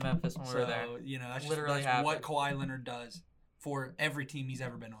happened in Memphis when we were there. That's Literally that's what Kawhi Leonard does for every team he's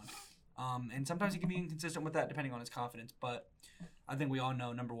ever been on. And sometimes he can be inconsistent with that depending on his confidence, but I think we all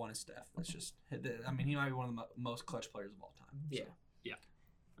know number 1 is Steph. That's just, he might be one of the most clutch players of all time. Yeah. Yeah.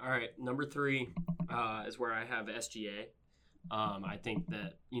 All right, number 3 is where I have SGA. I think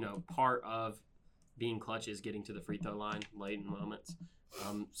that, part of being clutch is getting to the free throw line late in moments.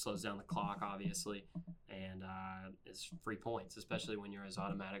 Slows down the clock, obviously, and it's free points, especially when you're as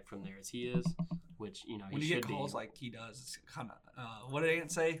automatic from there as he is, which, he when you should get calls be. like he does, it's kind of, what did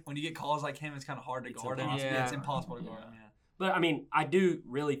Ant say? When you get calls like him, it's kind of hard to guard him. impossible. Yeah, it's impossible to guard him, yeah. But, I do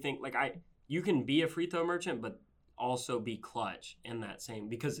really think, you can be a free throw merchant, but also be clutch in that same,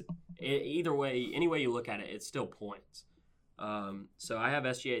 because either way, any way you look at it, it's still points. So I have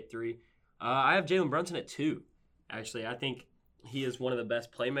SGA at 3. I have Jalen Brunson at 2. Actually, I think he is one of the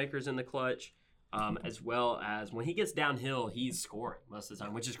best playmakers in the clutch, as well as when he gets downhill, he's scoring most of the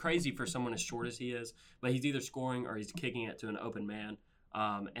time, which is crazy for someone as short as he is. But he's either scoring or he's kicking it to an open man.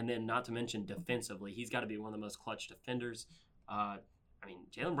 And then not to mention defensively, he's got to be one of the most clutch defenders.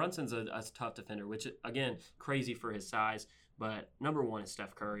 Jalen Brunson's a tough defender, which, again, crazy for his size. But number 1 is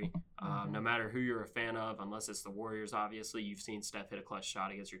Steph Curry. No matter who you're a fan of, unless it's the Warriors, obviously, you've seen Steph hit a clutch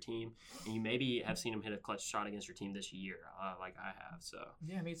shot against your team. And you maybe have seen him hit a clutch shot against your team this year, like I have. So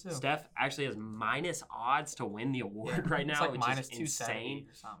Yeah, me too. Steph actually has minus odds to win the award right now, It's like which minus is insane.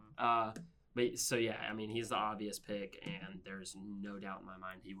 or something. But so, yeah, he's the obvious pick, and there's no doubt in my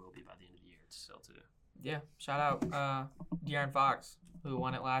mind he will be by the end of the year. Still, too. Yeah, shout out De'Aaron Fox, who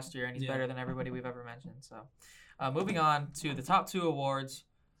won it last year, and he's Yeah. better than everybody we've ever mentioned. So, moving on to the top 2 awards,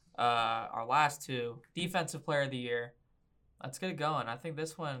 our last 2, Defensive Player of the Year. Let's get it going. I think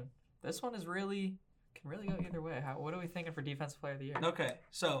this one is can really go either way. What are we thinking for Defensive Player of the Year? Okay,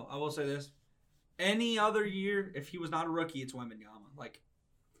 so I will say this. Any other year, if he was not a rookie, it's Wembanyama. Like,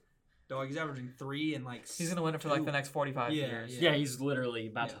 dog, he's averaging 3 and like. He's gonna win it for like the next 45 years. Yeah, he's literally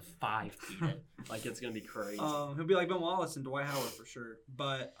about to 5-peat it. Like, it's gonna be crazy. He'll be like Ben Wallace and Dwight Howard for sure.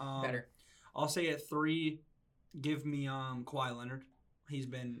 But Better. I'll say at 3, give me Kawhi Leonard.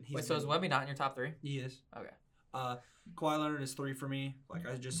 So is Wemby not in your top 3? He is. Okay. Kawhi Leonard is 3 for me. Like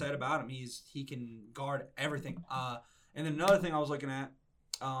I just said about him, he can guard everything. And then another thing I was looking at,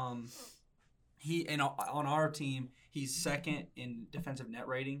 on our team, he's second in defensive net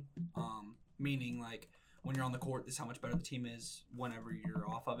rating. Meaning like when you're on the court, this is how much better the team is whenever you're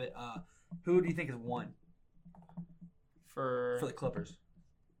off of it. Who do you think is 1 for the Clippers?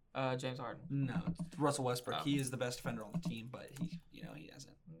 James Harden. No, it's Russell Westbrook. Oh. He is the best defender on the team, but he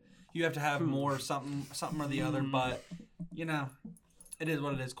hasn't. You have to have more something or the other, but it is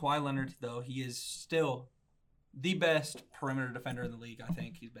what it is. Kawhi Leonard, though, he is still the best perimeter defender in the league. I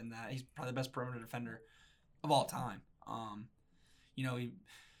think he's been that. He's probably the best perimeter defender of all time.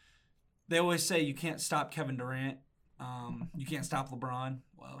 They always say you can't stop Kevin Durant. You can't stop LeBron.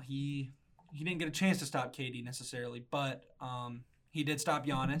 Well, he didn't get a chance to stop KD necessarily, but he did stop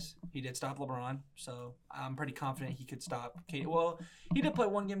Giannis. He did stop LeBron. So I'm pretty confident he could stop KD. Well, he did play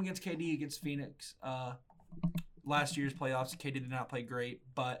one game against KD against Phoenix last year's playoffs. KD did not play great,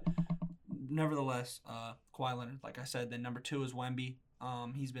 but nevertheless, Kawhi Leonard, like I said. Then number 2 is Wemby.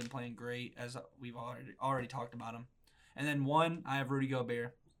 He's been playing great, as we've already talked about him. And then 1, I have Rudy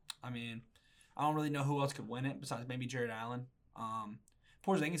Gobert. I mean, I don't really know who else could win it besides maybe Jared Allen.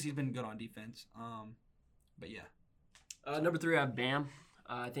 Porzingis, he's been good on defense. But yeah. Number 3, I have Bam.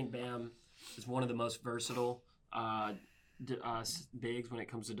 I think Bam is one of the most versatile bigs when it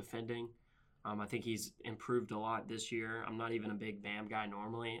comes to defending. I think he's improved a lot this year. I'm not even a big Bam guy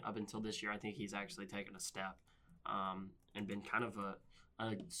normally. Up until this year, I think he's actually taken a step and been kind of a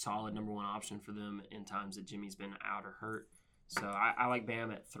solid number 1 option for them in times that Jimmy's been out or hurt. So I like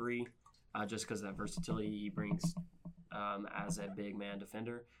Bam at 3 just because of that versatility he brings as a big man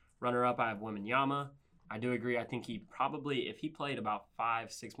defender. Runner-up, I have Wembanyama. I do agree. I think he probably, if he played about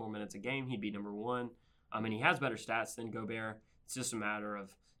 5-6 more minutes a game, he'd be number 1. And he has better stats than Gobert. It's just a matter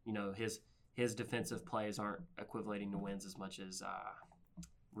of, his defensive plays aren't equating to wins as much as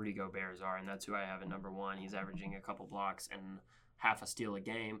Rudy Gobert's are, and that's who I have at number 1. He's averaging a couple blocks and half a steal a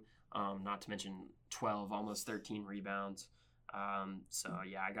game, not to mention 12, almost 13 rebounds. So,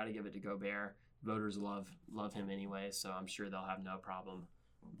 yeah, I got to give it to Gobert. Voters love him anyway, so I'm sure they'll have no problem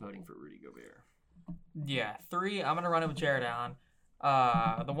voting for Rudy Gobert. Yeah, 3, I'm going to run it with Jared Allen.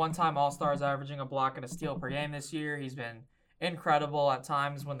 The one-time All-Star is averaging a block and a steal per game this year. He's been incredible at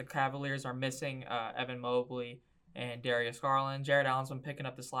times when the Cavaliers are missing Evan Mobley and Darius Garland. Jared Allen's been picking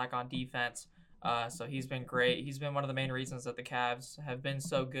up the slack on defense, so he's been great. He's been one of the main reasons that the Cavs have been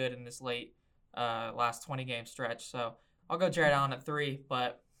so good in this late last 20-game stretch. So I'll go Jared Allen at 3,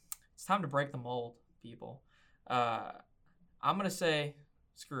 but it's time to break the mold, people. I'm going to say,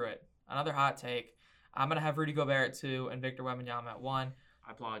 screw it. Another hot take. I'm going to have Rudy Gobert at 2 and Victor Wembanyama at 1.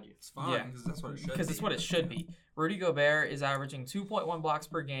 I applaud you. It's fine because that's what it should be. Because it's what it should be. Rudy Gobert is averaging 2.1 blocks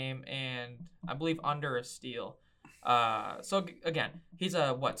per game and I believe under a steal. So, again, he's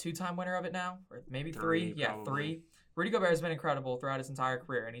a, 2-time winner of it now? Or maybe 3? Yeah, 3. Rudy Gobert has been incredible throughout his entire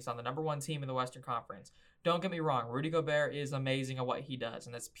career, and he's on the number 1 team in the Western Conference. Don't get me wrong. Rudy Gobert is amazing at what he does,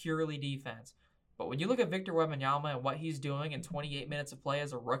 and that's purely defense. But when you look at Victor Wembanyama and what he's doing in 28 minutes of play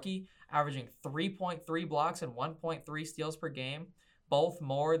as a rookie, averaging 3.3 blocks and 1.3 steals per game, both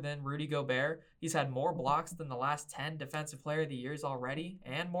more than Rudy Gobert. He's had more blocks than the last 10 Defensive Player of the Years already,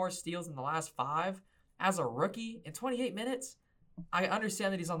 and more steals in the last 5 as a rookie in 28 minutes. I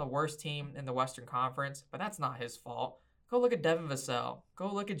understand that he's on the worst team in the Western Conference, but that's not his fault. Go look at Devin Vassell.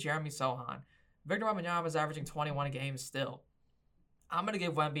 Go look at Jeremy Sohan. Victor Wembanyama is averaging 21 a game still. I'm going to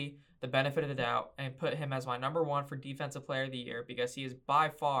give Wemby the benefit of the doubt and put him as my number 1 for Defensive Player of the Year because he is by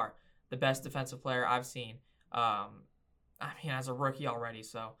far the best defensive player I've seen. As a rookie already,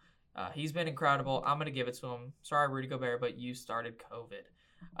 so he's been incredible. I'm going to give it to him. Sorry, Rudy Gobert, but you started COVID.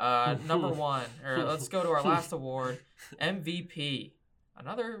 Number 1, or let's go to our last award, MVP.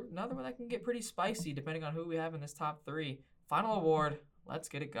 Another one that can get pretty spicy depending on who we have in this top 3. Final award, let's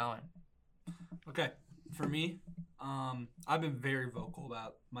get it going. Okay, for me, I've been very vocal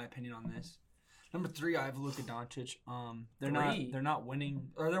about my opinion on this. Number 3, I have Luka Doncic. They're not winning,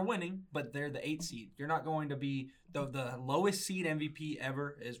 or they're winning, but they're the 8 seed. You're not going to be the lowest seed MVP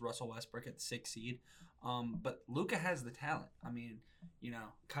ever is Russell Westbrook at the 6 seed. But Luka has the talent.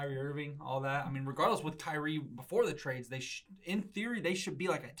 Kyrie Irving, all that. Regardless with Kyrie before the trades, in theory they should be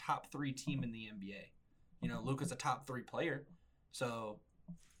like a top 3 team in the NBA. Luka's a top 3 player, so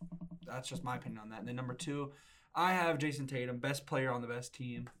that's just my opinion on that. And then number 2, I have Jason Tatum, best player on the best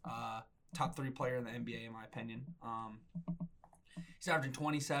team, top 3 player in the NBA in my opinion. He's averaging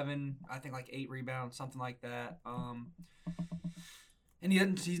 27, I think like 8 rebounds, something like that.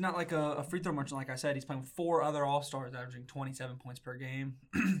 And he's not like a free throw merchant, like I said. He's playing with 4 other All-Stars, averaging 27 points per game.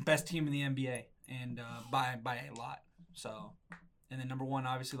 Best team in the NBA, and by a lot. So, and then number 1,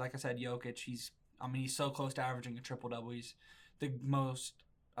 obviously, like I said, Jokic. He's so close to averaging a triple-double. He's the most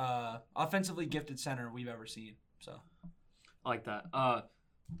offensively gifted center we've ever seen. So, I like that.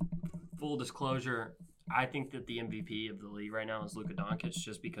 Full disclosure, I think that the MVP of the league right now is Luka Doncic,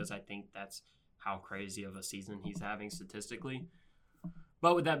 just because I think that's how crazy of a season he's having statistically.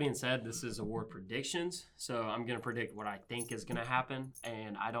 But with that being said, this is award predictions, so I'm going to predict what I think is going to happen,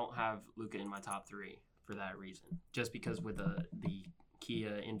 and I don't have Luka in my top 3 for that reason. Just because with the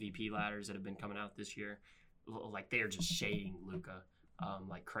Kia MVP ladders that have been coming out this year, like they're just shading Luka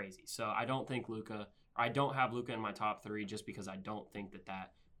like crazy. So I don't think I don't have Luka in my top 3 just because I don't think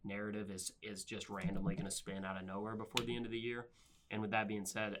that narrative is just randomly going to spin out of nowhere before the end of the year. And with that being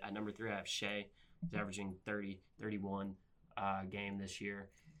said, at number 3, I have Shea. He's averaging 31 game this year.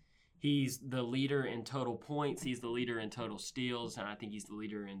 He's the leader in total points. He's the leader in total steals, and I think he's the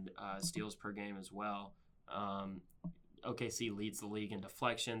leader in steals per game as well. OKC leads the league in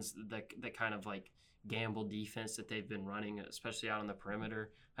deflections. The kind of like gamble defense that they've been running, especially out on the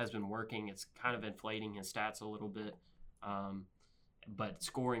perimeter, has been working. It's kind of inflating his stats a little bit. But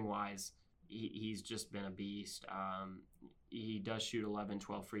scoring-wise, he's just been a beast. He does shoot 11,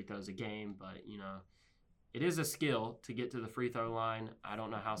 12 free throws a game, but, it is a skill to get to the free throw line. I don't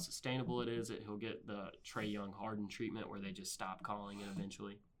know how sustainable it is. He'll get the Trae Young Harden treatment where they just stop calling it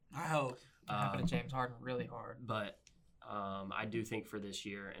eventually. I hope. It happened to James Harden really hard. But I do think for this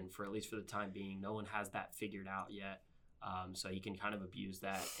year, and for at least for the time being, no one has that figured out yet. So he can kind of abuse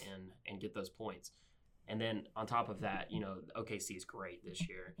that and get those points. And then on top of that, OKC is great this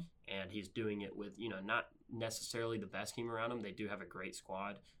year, and he's doing it with, not necessarily the best team around him. They do have a great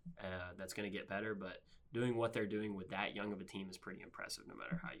squad that's going to get better, but doing what they're doing with that young of a team is pretty impressive no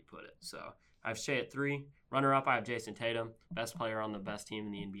matter how you put it. So I have Shea at 3. Runner-up, I have Jason Tatum, best player on the best team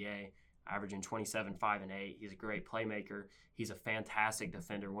in the NBA, averaging 27, 5, and 8. He's a great playmaker. He's a fantastic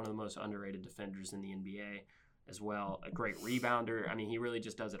defender, one of the most underrated defenders in the NBA as well. A great rebounder. He really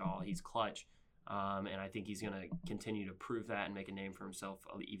just does it all. He's clutch. And I think he's going to continue to prove that and make a name for himself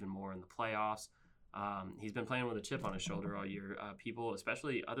even more in the playoffs. He's been playing with a chip on his shoulder all year. People,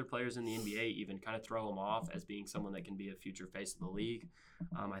 especially other players in the NBA, even kind of throw him off as being someone that can be a future face of the league.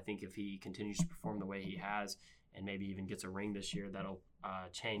 I think if he continues to perform the way he has and maybe even gets a ring this year, that'll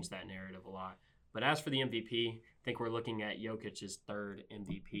change that narrative a lot. But as for the MVP, I think we're looking at Jokic's 3rd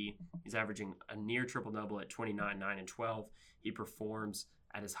MVP. He's averaging a near triple-double at 29, 9, and 12. He performs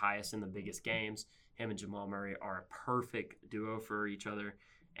at his highest in the biggest games. Him and Jamal Murray are a perfect duo for each other,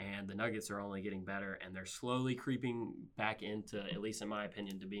 and the Nuggets are only getting better, and they're slowly creeping back into, at least in my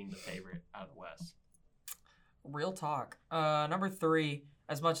opinion, to being the favorite out of the West. Real talk. Number 3,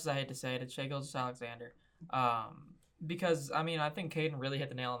 as much as I hate to say it, it's Shai Gilgeous-Alexander. Because, I think Caden really hit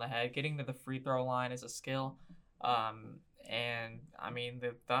the nail on the head. Getting to the free throw line is a skill. And,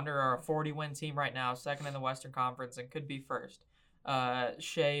 the Thunder are a 40-win team right now, 2nd in the Western Conference, and could be 1st.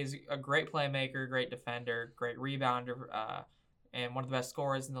 Shea is a great playmaker, great defender, great rebounder, and one of the best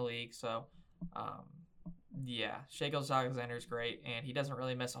scorers in the league. So, Shai Gilgeous-Alexander is great, and he doesn't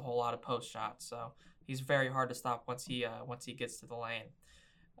really miss a whole lot of post shots. So he's very hard to stop once he gets to the lane.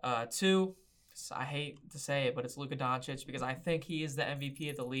 2, I hate to say it, but it's Luka Doncic because I think he is the MVP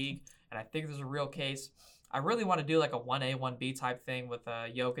of the league, and I think there's a real case. I really want to do like a 1A, 1B type thing with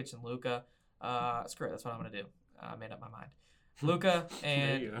Jokic and Luka. Screw it, that's what I'm going to do. I made up my mind. Luka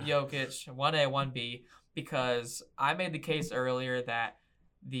and Jokic, 1A, 1B, because I made the case earlier that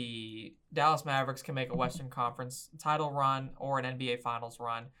the Dallas Mavericks can make a Western Conference title run or an NBA Finals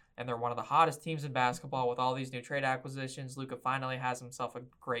run, and they're one of the hottest teams in basketball with all these new trade acquisitions. Luka finally has himself a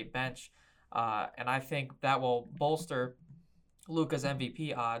great bench, and I think that will bolster Luka's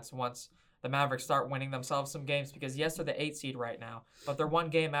MVP odds once the Mavericks start winning themselves some games, because yes, they're the 8 seed right now, but they're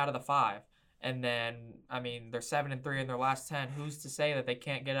 1 game out of the 5. And then, they're 7-3 in their last 10. Who's to say that they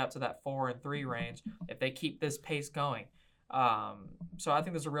can't get up to that 4-3 range if they keep this pace going? So I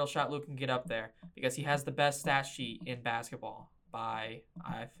think there's a real shot Luke can get up there because he has the best stat sheet in basketball by,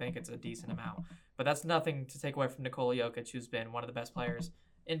 I think it's a decent amount. But that's nothing to take away from Nikola Jokic, who's been one of the best players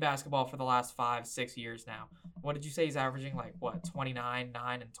in basketball for the last 5-6 years now. What did you say? He's averaging 29,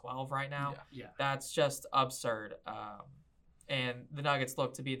 9, and 12 right now? Yeah. That's just absurd. And the Nuggets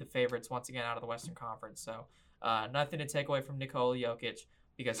look to be the favorites once again out of the Western Conference. So nothing to take away from Nikola Jokic.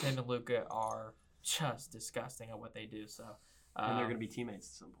 because him and Luka are just disgusting at what they do. So, and they're going to be teammates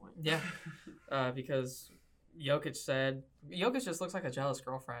at some point. Yeah, because Jokic just looks like a jealous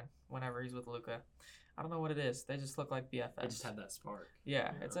girlfriend whenever he's with Luka. I don't know what it is. They just look like BFFs. They just have that spark.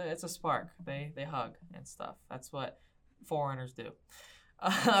 Yeah, it's a spark. They hug and stuff. That's what foreigners do.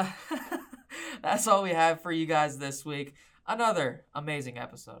 That's all we have for you guys this week. Another amazing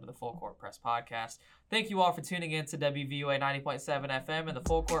episode of the Full Court Press Podcast. Thank you all for tuning in to WVUA 90.7 FM and the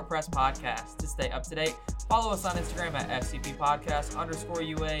Full Court Press Podcast. To stay up to date, follow us on Instagram at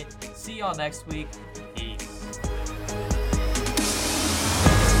FCP_Podcast_UA. See y'all next week. Peace.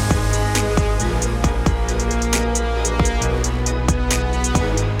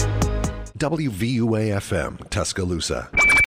 WVUA FM, Tuscaloosa.